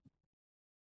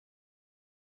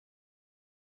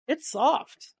 It's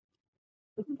soft.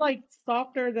 This is like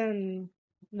softer than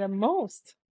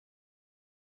most.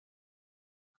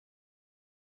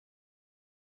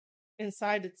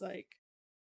 Inside, it's like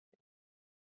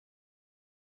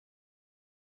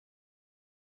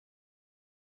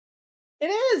it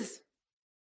is.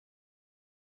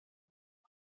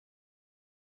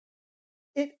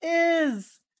 It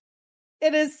is.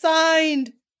 It is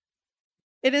signed.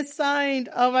 It is signed.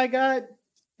 Oh my god,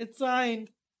 it's signed.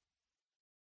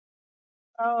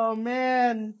 Oh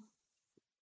man.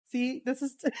 See, this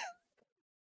is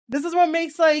what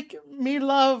makes like me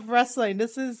love wrestling.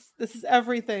 This is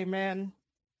everything, man.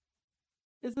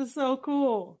 This is so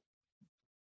cool.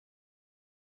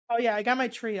 Oh yeah, I got my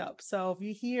tree up. So if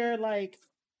you hear like,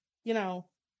 you know,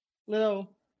 little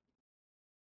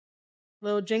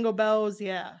little jingle bells,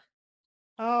 yeah.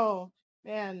 Oh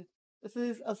man, this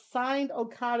is a signed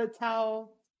Okada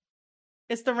towel.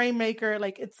 It's the Rainmaker.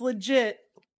 Like it's legit,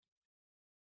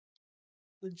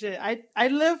 legit. I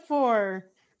live for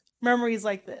memories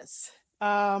like this.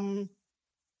 Um,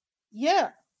 yeah,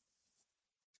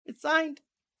 it's signed.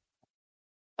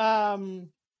 Um,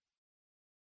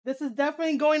 this is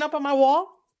definitely going up on my wall.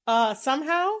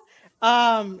 Somehow.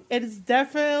 It is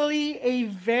definitely a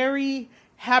very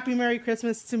happy Merry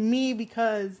Christmas to me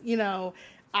because,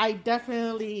 I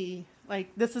definitely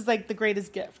like this is like the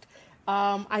greatest gift.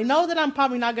 I know that I'm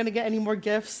probably not gonna get any more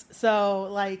gifts, so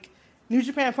like New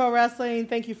Japan Pro Wrestling,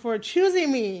 thank you for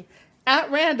choosing me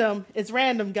at random. It's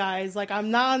random, guys. Like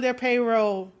I'm not on their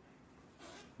payroll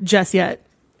just yet.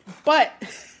 But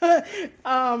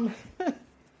um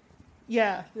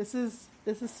yeah, this is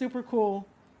super cool.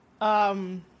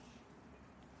 Um,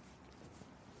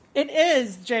 it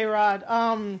is J Rod.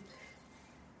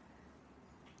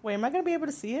 Wait, am I gonna be able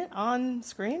to see it on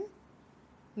screen?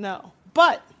 No,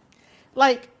 but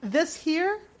like this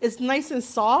here is nice and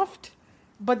soft,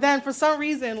 but then for some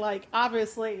reason, like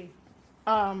obviously,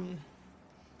 um,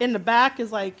 in the back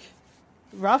is like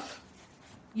rough.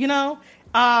 You know,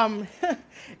 um,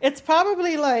 it's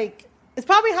probably like it's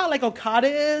probably how like Okada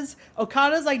is.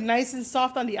 Okada's like nice and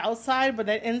soft on the outside, but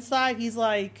then inside he's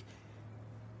like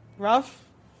rough.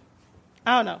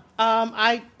 I don't know.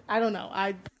 I don't know.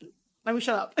 I let me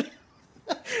shut up.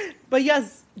 But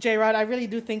yes, J Rod, I really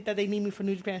do think that they need me for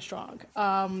New Japan Strong.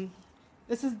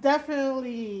 This is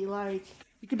definitely like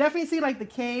you can definitely see like the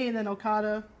K and then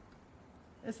Okada.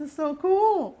 This is so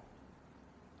cool.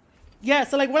 Yeah,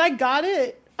 so like when I got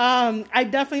it, I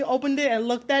definitely opened it and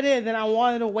looked at it, and then I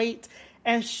wanted to wait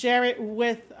and share it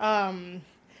with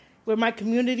my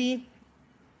community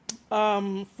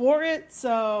for it.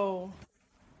 So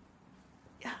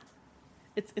yeah,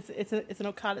 it's an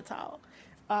Okada towel.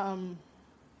 Um,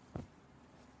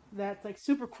 that's like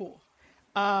super cool.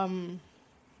 Um,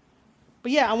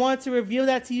 but yeah, I wanted to reveal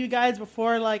that to you guys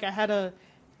before like I had to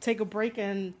take a break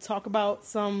and talk about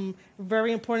some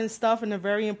very important stuff in a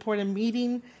very important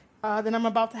meeting that I'm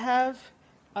about to have.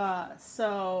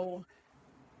 So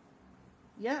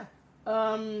yeah.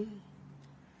 Um,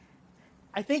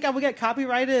 I think I would get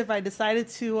copyrighted if I decided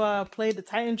to play the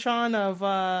Titantron of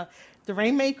the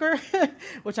Rainmaker,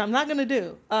 which I'm not gonna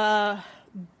do.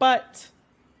 But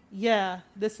yeah,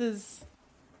 this is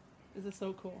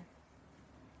so cool,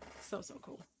 so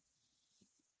cool.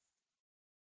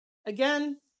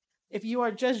 Again, if you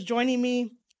are just joining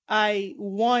me, I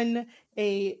won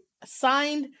a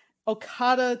signed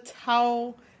Okada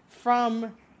towel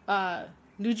from uh,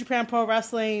 New Japan Pro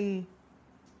Wrestling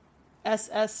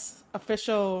SS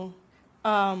official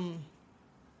um,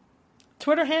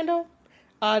 Twitter handle.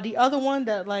 The other one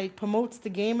that like promotes the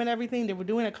game and everything, they were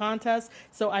doing a contest,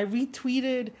 so I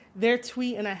retweeted their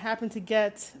tweet, and I happened to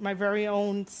get my very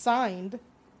own signed,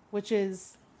 which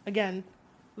is again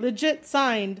legit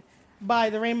signed by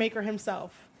the Rainmaker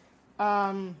himself.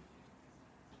 Um,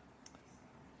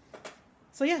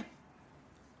 so yeah,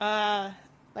 uh,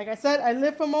 like I said, I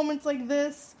live for moments like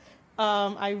this.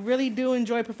 I really do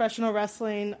enjoy professional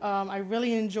wrestling. I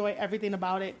really enjoy everything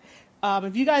about it.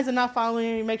 If you guys are not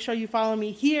following me, make sure you follow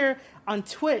me here on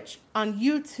Twitch, on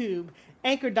YouTube,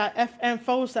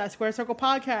 anchor.fm/Square Circle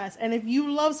Podcast. And if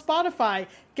you love Spotify,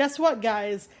 guess what,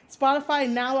 guys? Spotify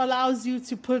now allows you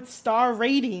to put star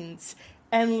ratings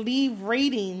and leave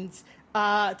ratings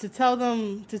to tell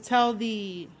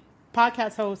the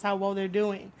podcast hosts how well they're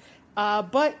doing.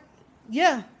 But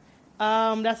yeah,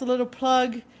 that's a little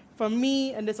plug for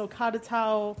me and this Okada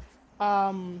towel.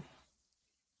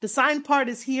 The sign part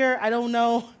is here. I don't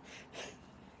know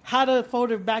how to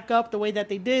fold it back up the way that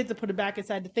they did to put it back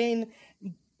inside the thing,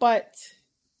 but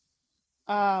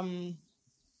um,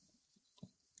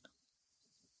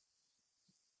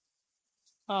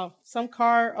 some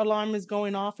car alarm is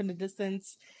going off in the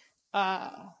distance. Uh,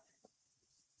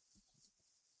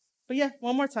 but yeah,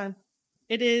 one more time.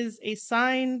 It is a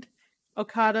signed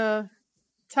Okada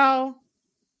towel.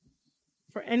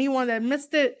 For anyone that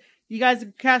missed it, you guys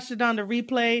can catch it on the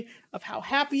replay of how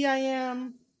happy I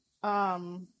am.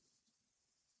 Um,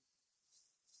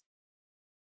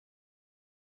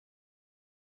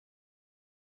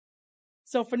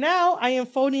 so for now, I am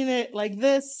folding it like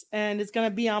this, and it's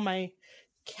gonna be on my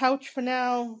couch for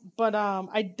now. But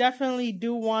I definitely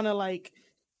do want to like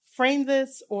frame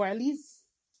this, or at least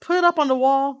put it up on the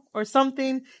wall or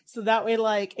something, so that way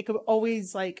like it could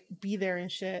always like be there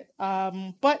and shit.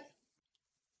 But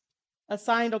a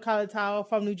signed Okada towel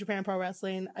from New Japan Pro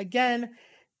Wrestling. Again,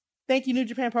 thank you, New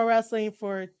Japan Pro Wrestling,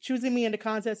 for choosing me in the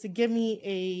contest to give me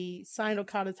a signed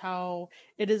Okada towel.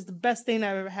 It is the best thing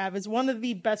I've ever had. It's one of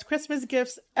the best Christmas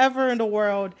gifts ever in the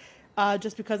world,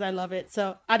 just because I love it.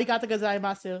 So, arigato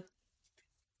gozaimasu.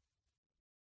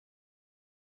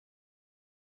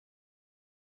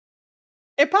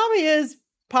 It probably is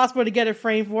possible to get it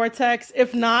framed, Vortex.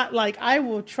 If not, like, I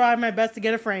will try my best to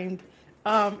get it framed.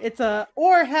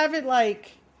 Or have it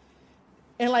like,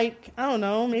 and like I don't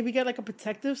know, maybe get like a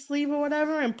protective sleeve or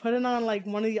whatever, and put it on like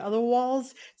one of the other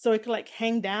walls so it could like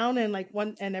hang down and like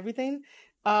one and everything.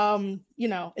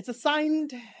 It's a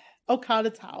signed Okada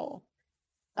towel.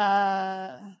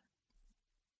 Uh,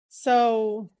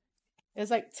 so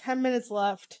there's like 10 minutes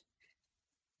left.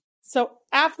 So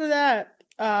after that,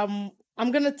 I'm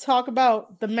gonna talk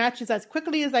about the matches as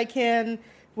quickly as I can.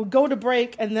 We'll go to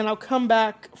break, and then I'll come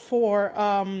back for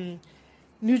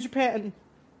New Japan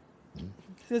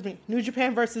New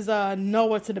Japan versus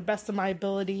Noah to the best of my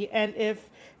ability. And if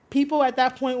people at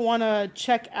that point want to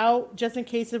check out, just in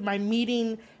case if my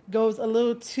meeting goes a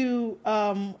little too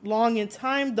long in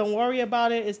time, don't worry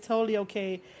about it. It's totally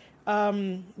okay.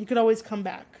 You could always come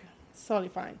back. It's totally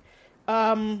fine.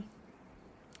 Um,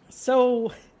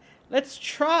 so let's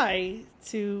try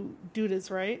to do this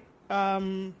right.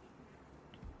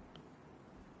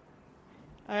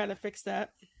 I gotta fix that.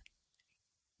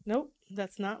 Nope,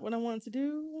 that's not what I wanted to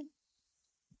do.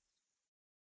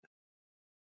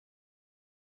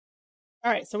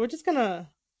 All right, so we're just gonna.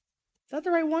 Is that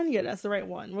the right one? Yeah, that's the right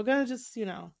one. We're gonna just,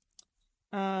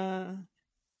 uh,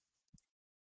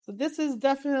 so this is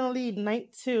definitely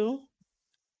night two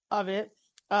of it.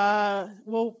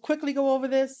 We'll quickly go over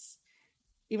this,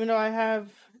 even though I have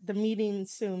the meeting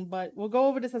soon, but we'll go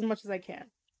over this as much as I can.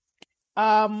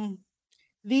 Um,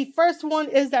 the first one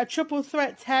is that triple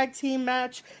threat tag team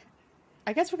match.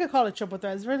 I guess we could call it triple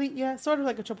threat. It's really, yeah, sort of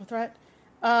like a triple threat.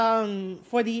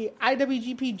 For the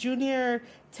IWGP Junior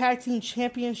Tag Team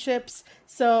Championships.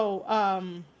 So,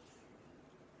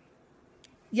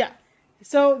 yeah.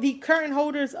 So the current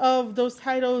holders of those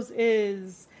titles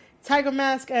is Tiger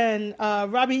Mask and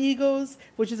Robbie Eagles,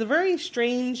 which is a very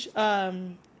strange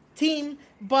team,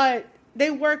 but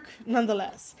they work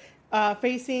nonetheless.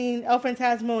 facing El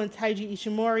Phantasmo and Taiji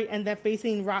Ishimori, and then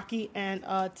facing Rocky and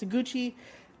Taguchi.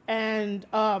 And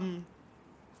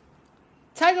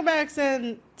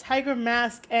Tiger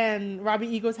Mask and Robbie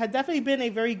Eagles had definitely been a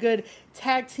very good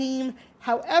tag team.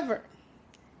 However,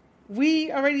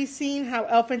 we already seen how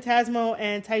El Phantasmo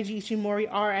and Taiji Ishimori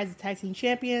are as tag team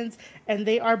champions, and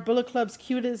they are Bullet Club's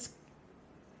cutest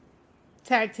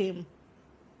tag team.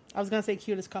 I was gonna say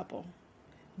cutest couple,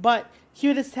 but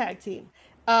cutest tag team.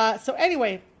 So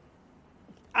anyway,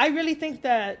 I really think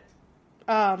that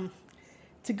um,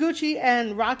 Taguchi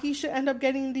and Rocky should end up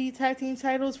getting the tag team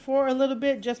titles for a little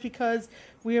bit, just because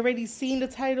we already seen the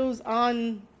titles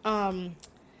on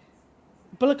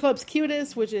Bullet Club's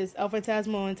cutest, which is El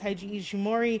Phantasmo and Taiji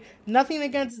Ishimori. Nothing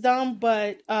against them,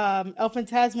 but El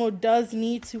Phantasmo does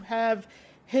need to have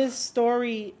his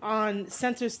story on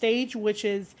center stage, which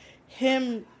is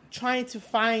him trying to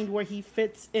find where he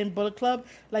fits in Bullet Club.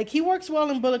 Like, he works well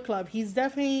in Bullet Club.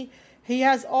 He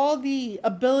has all the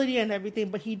ability and everything,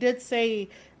 but he did say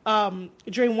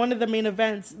during one of the main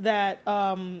events that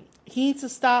he needs to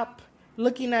stop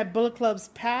looking at Bullet Club's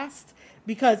past,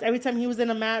 because every time he was in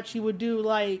a match, he would do,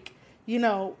 like,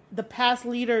 the past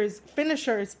leaders'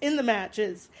 finishers in the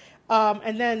matches.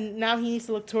 And then now he needs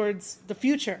to look towards the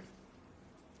future.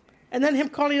 And then him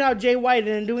calling out Jay White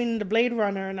and doing the Blade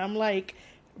Runner, and I'm like,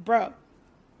 bro,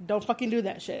 don't fucking do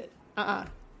that shit.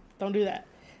 Don't do that.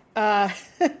 Uh,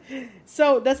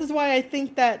 so this is why I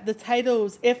think that the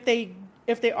titles, if they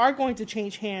are going to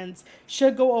change hands,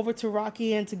 should go over to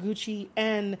Rocky and Taguchi,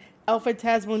 and El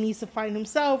Phantasmo needs to find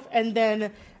himself, and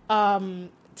then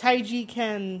Taiji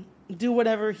can do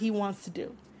whatever he wants to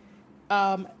do.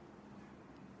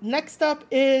 Next up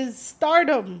is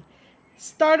Stardom.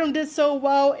 Stardom did so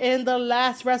well in the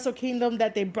last Wrestle Kingdom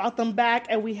that they brought them back,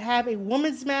 and we have a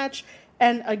women's match.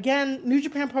 And again, New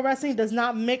Japan Pro Wrestling does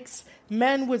not mix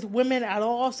men with women at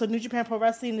all. So New Japan Pro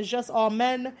Wrestling is just all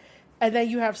men. And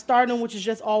then you have Stardom, which is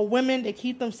just all women. They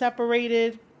keep them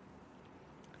separated.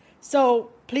 So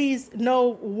please, no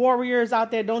warriors out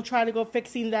there, don't try to go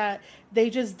fixing that. They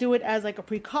just do it as like a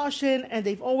precaution, and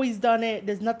they've always done it.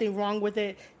 There's nothing wrong with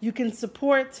it. You can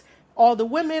support all the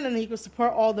women, and then you can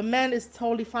support all the men. It's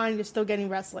totally fine. You're still getting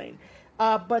wrestling.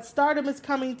 But Stardom is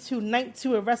coming to Night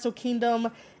 2 of Wrestle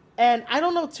Kingdom. And I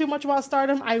don't know too much about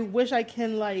Stardom. I wish I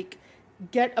can, like,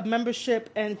 get a membership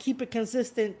and keep it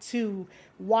consistent to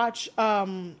watch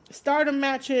Stardom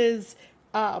matches.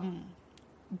 But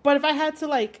if I had to,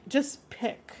 like, just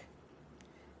pick,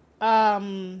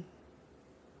 I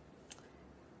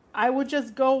would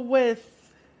just go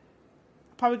with,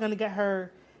 probably going to get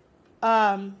her,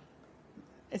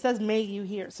 it says Mayu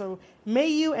here. So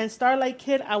Mayu and Starlight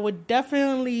Kid, I would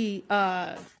definitely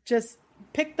just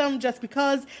pick them just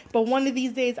because. But one of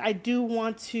these days, I do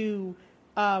want to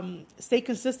stay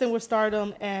consistent with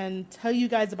Stardom and tell you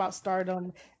guys about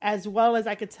Stardom, as well as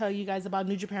I could tell you guys about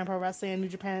New Japan Pro Wrestling and New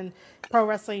Japan Pro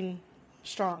Wrestling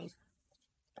Strong.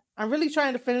 I'm really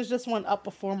trying to finish this one up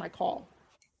before my call.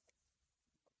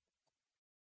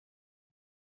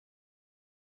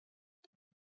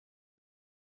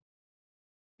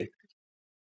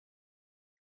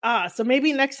 So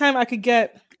maybe next time I'll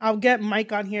get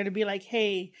Mike on here to be like,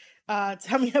 hey,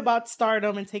 tell me about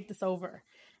Stardom and take this over.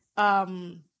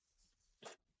 Um,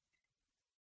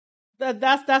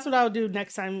 that's what I'll do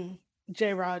next time,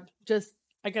 J Rod. Just,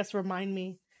 I guess, remind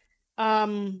me.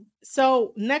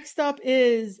 So next up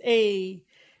is a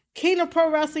King of Pro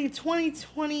Wrestling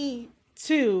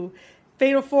 2022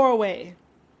 Fatal Four Way.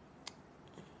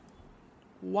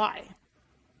 Why?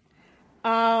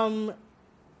 Um,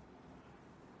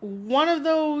 One of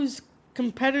those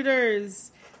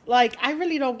competitors, like, I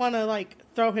really don't want to, like,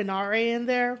 throw Hinare in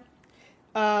there.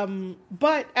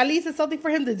 But at least it's something for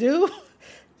him to do.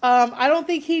 I don't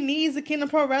think he needs a King of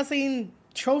Pro Wrestling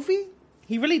trophy.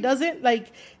 He really doesn't.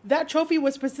 Like, that trophy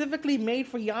was specifically made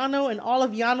for Yano and all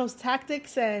of Yano's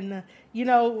tactics. And, I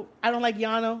don't like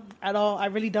Yano at all. I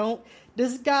really don't.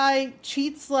 This guy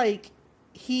cheats like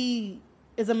he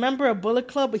is a member of Bullet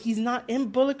Club, but he's not in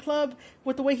Bullet Club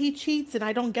with the way he cheats. And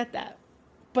I don't get that.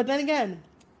 But then again,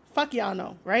 fuck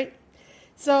Yano, right?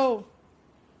 So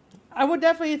I would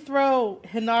definitely throw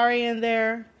Hinari in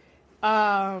there.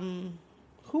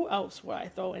 Who else would I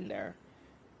throw in there?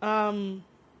 Um,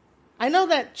 I know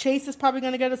that Chase is probably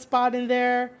going to get a spot in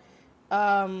there.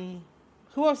 Um,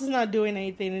 who else is not doing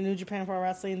anything in New Japan Pro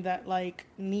Wrestling that, like,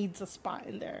 needs a spot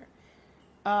in there?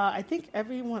 I think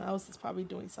everyone else is probably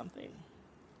doing something.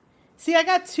 See, I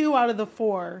got two out of the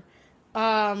four.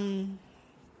 Um,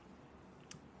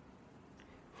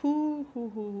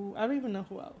 who? I don't even know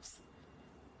who else.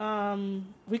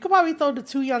 We could probably throw the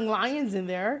two young lions in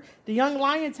there. The young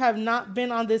lions have not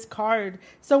been on this card,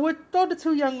 so we'll throw the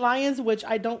two young lions, which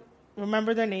I don't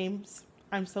remember their names.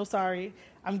 I'm so sorry.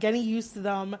 I'm getting used to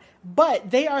them,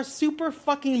 but they are super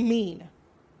fucking mean.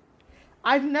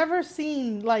 I've never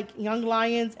seen like young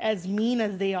lions as mean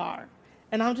as they are,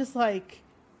 and I'm just like,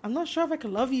 I'm not sure if I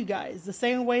could love you guys the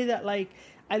same way that like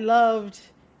I loved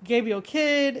Gabriel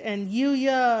Kidd and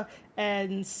Yuya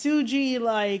and Suji.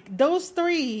 Like those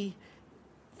three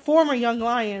former young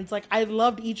lions, like I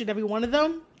loved each and every one of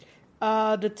them.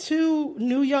 The two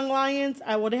new young lions,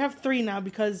 well, they have three now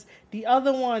because the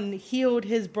other one healed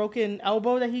his broken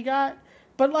elbow that he got.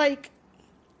 But like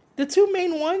the two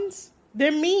main ones,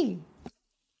 they're mean.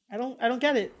 I don't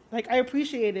get it. Like I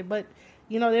appreciate it, but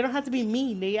they don't have to be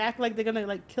mean. They act like they're gonna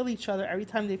like kill each other every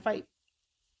time they fight.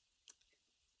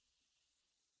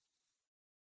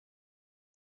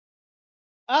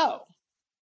 Oh,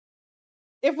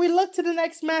 if we look to the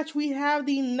next match, we have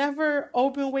the Never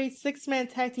Openweight Six-Man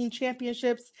Tag Team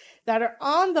Championships that are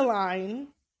on the line.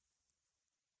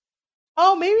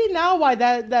 Oh, maybe now why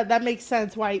that makes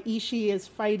sense why Ishii is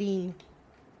fighting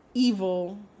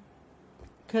Evil,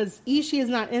 because Ishii is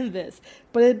not in this.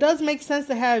 But it does make sense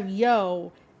to have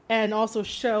Yo and also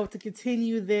Show to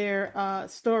continue their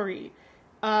story.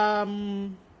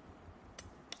 Um,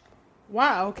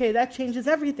 wow, okay, that changes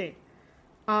everything.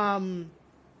 Um,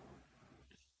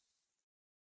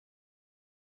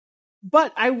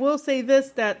 But I will say this,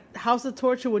 that House of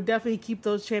Torture would definitely keep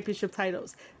those championship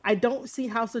titles. I don't see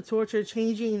House of Torture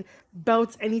changing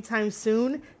belts anytime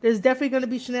soon. There's definitely going to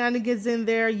be shenanigans in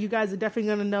there. You guys are definitely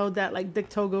going to know that like Dick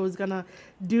Togo is going to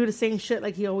do the same shit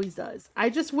like he always does. I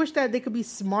just wish that they could be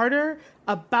smarter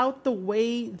about the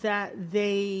way that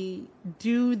they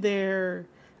do their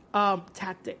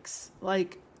tactics.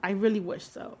 Like I really wish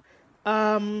so.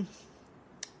 Um,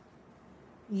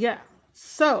 yeah.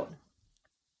 So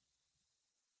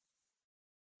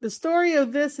the story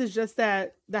of this is just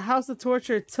that the House of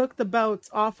Torture took the belts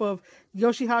off of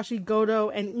Yoshihashi, Goto,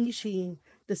 and Ishii,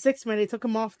 the six men. They took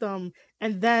them off them,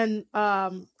 and then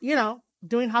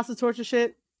doing House of Torture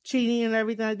shit, cheating and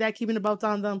everything like that, keeping the belts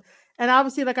on them. And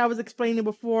obviously, like I was explaining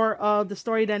before, the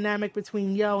story dynamic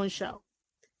between Yo and Sho.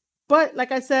 But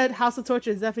like I said, House of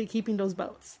Torture is definitely keeping those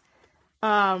belts.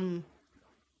 Um,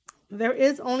 there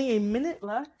is only a minute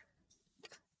left.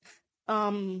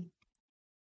 Um,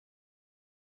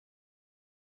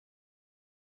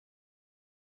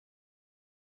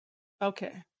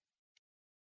 okay,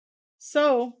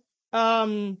 so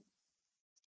um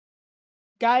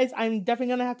guys, I'm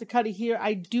definitely gonna have to cut it here.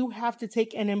 I do have to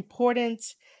take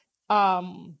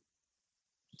um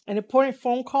an important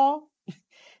phone call.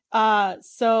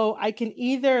 So I can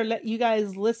either let you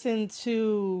guys listen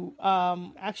to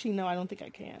actually no, I don't think I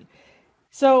can.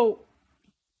 So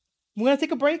we're gonna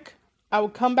take a break. I will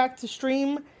come back to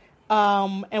stream.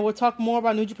 And we'll talk more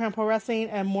about New Japan Pro Wrestling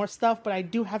and more stuff, but I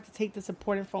do have to take this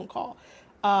important phone call.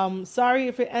 Sorry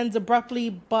if it ends abruptly,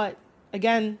 but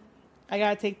again, I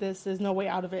gotta take this. There's no way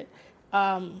out of it.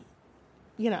 Um,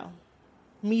 you know,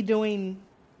 me doing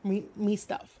me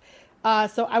stuff.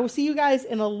 So I will see you guys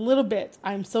in a little bit.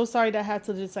 I'm so sorry that I had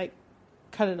to just like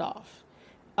cut it off.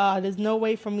 There's no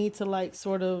way for me to like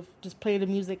sort of just play the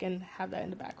music and have that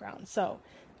in the background. So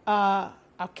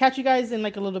I'll catch you guys in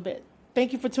like a little bit.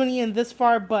 Thank you for tuning in this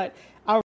far, but I'll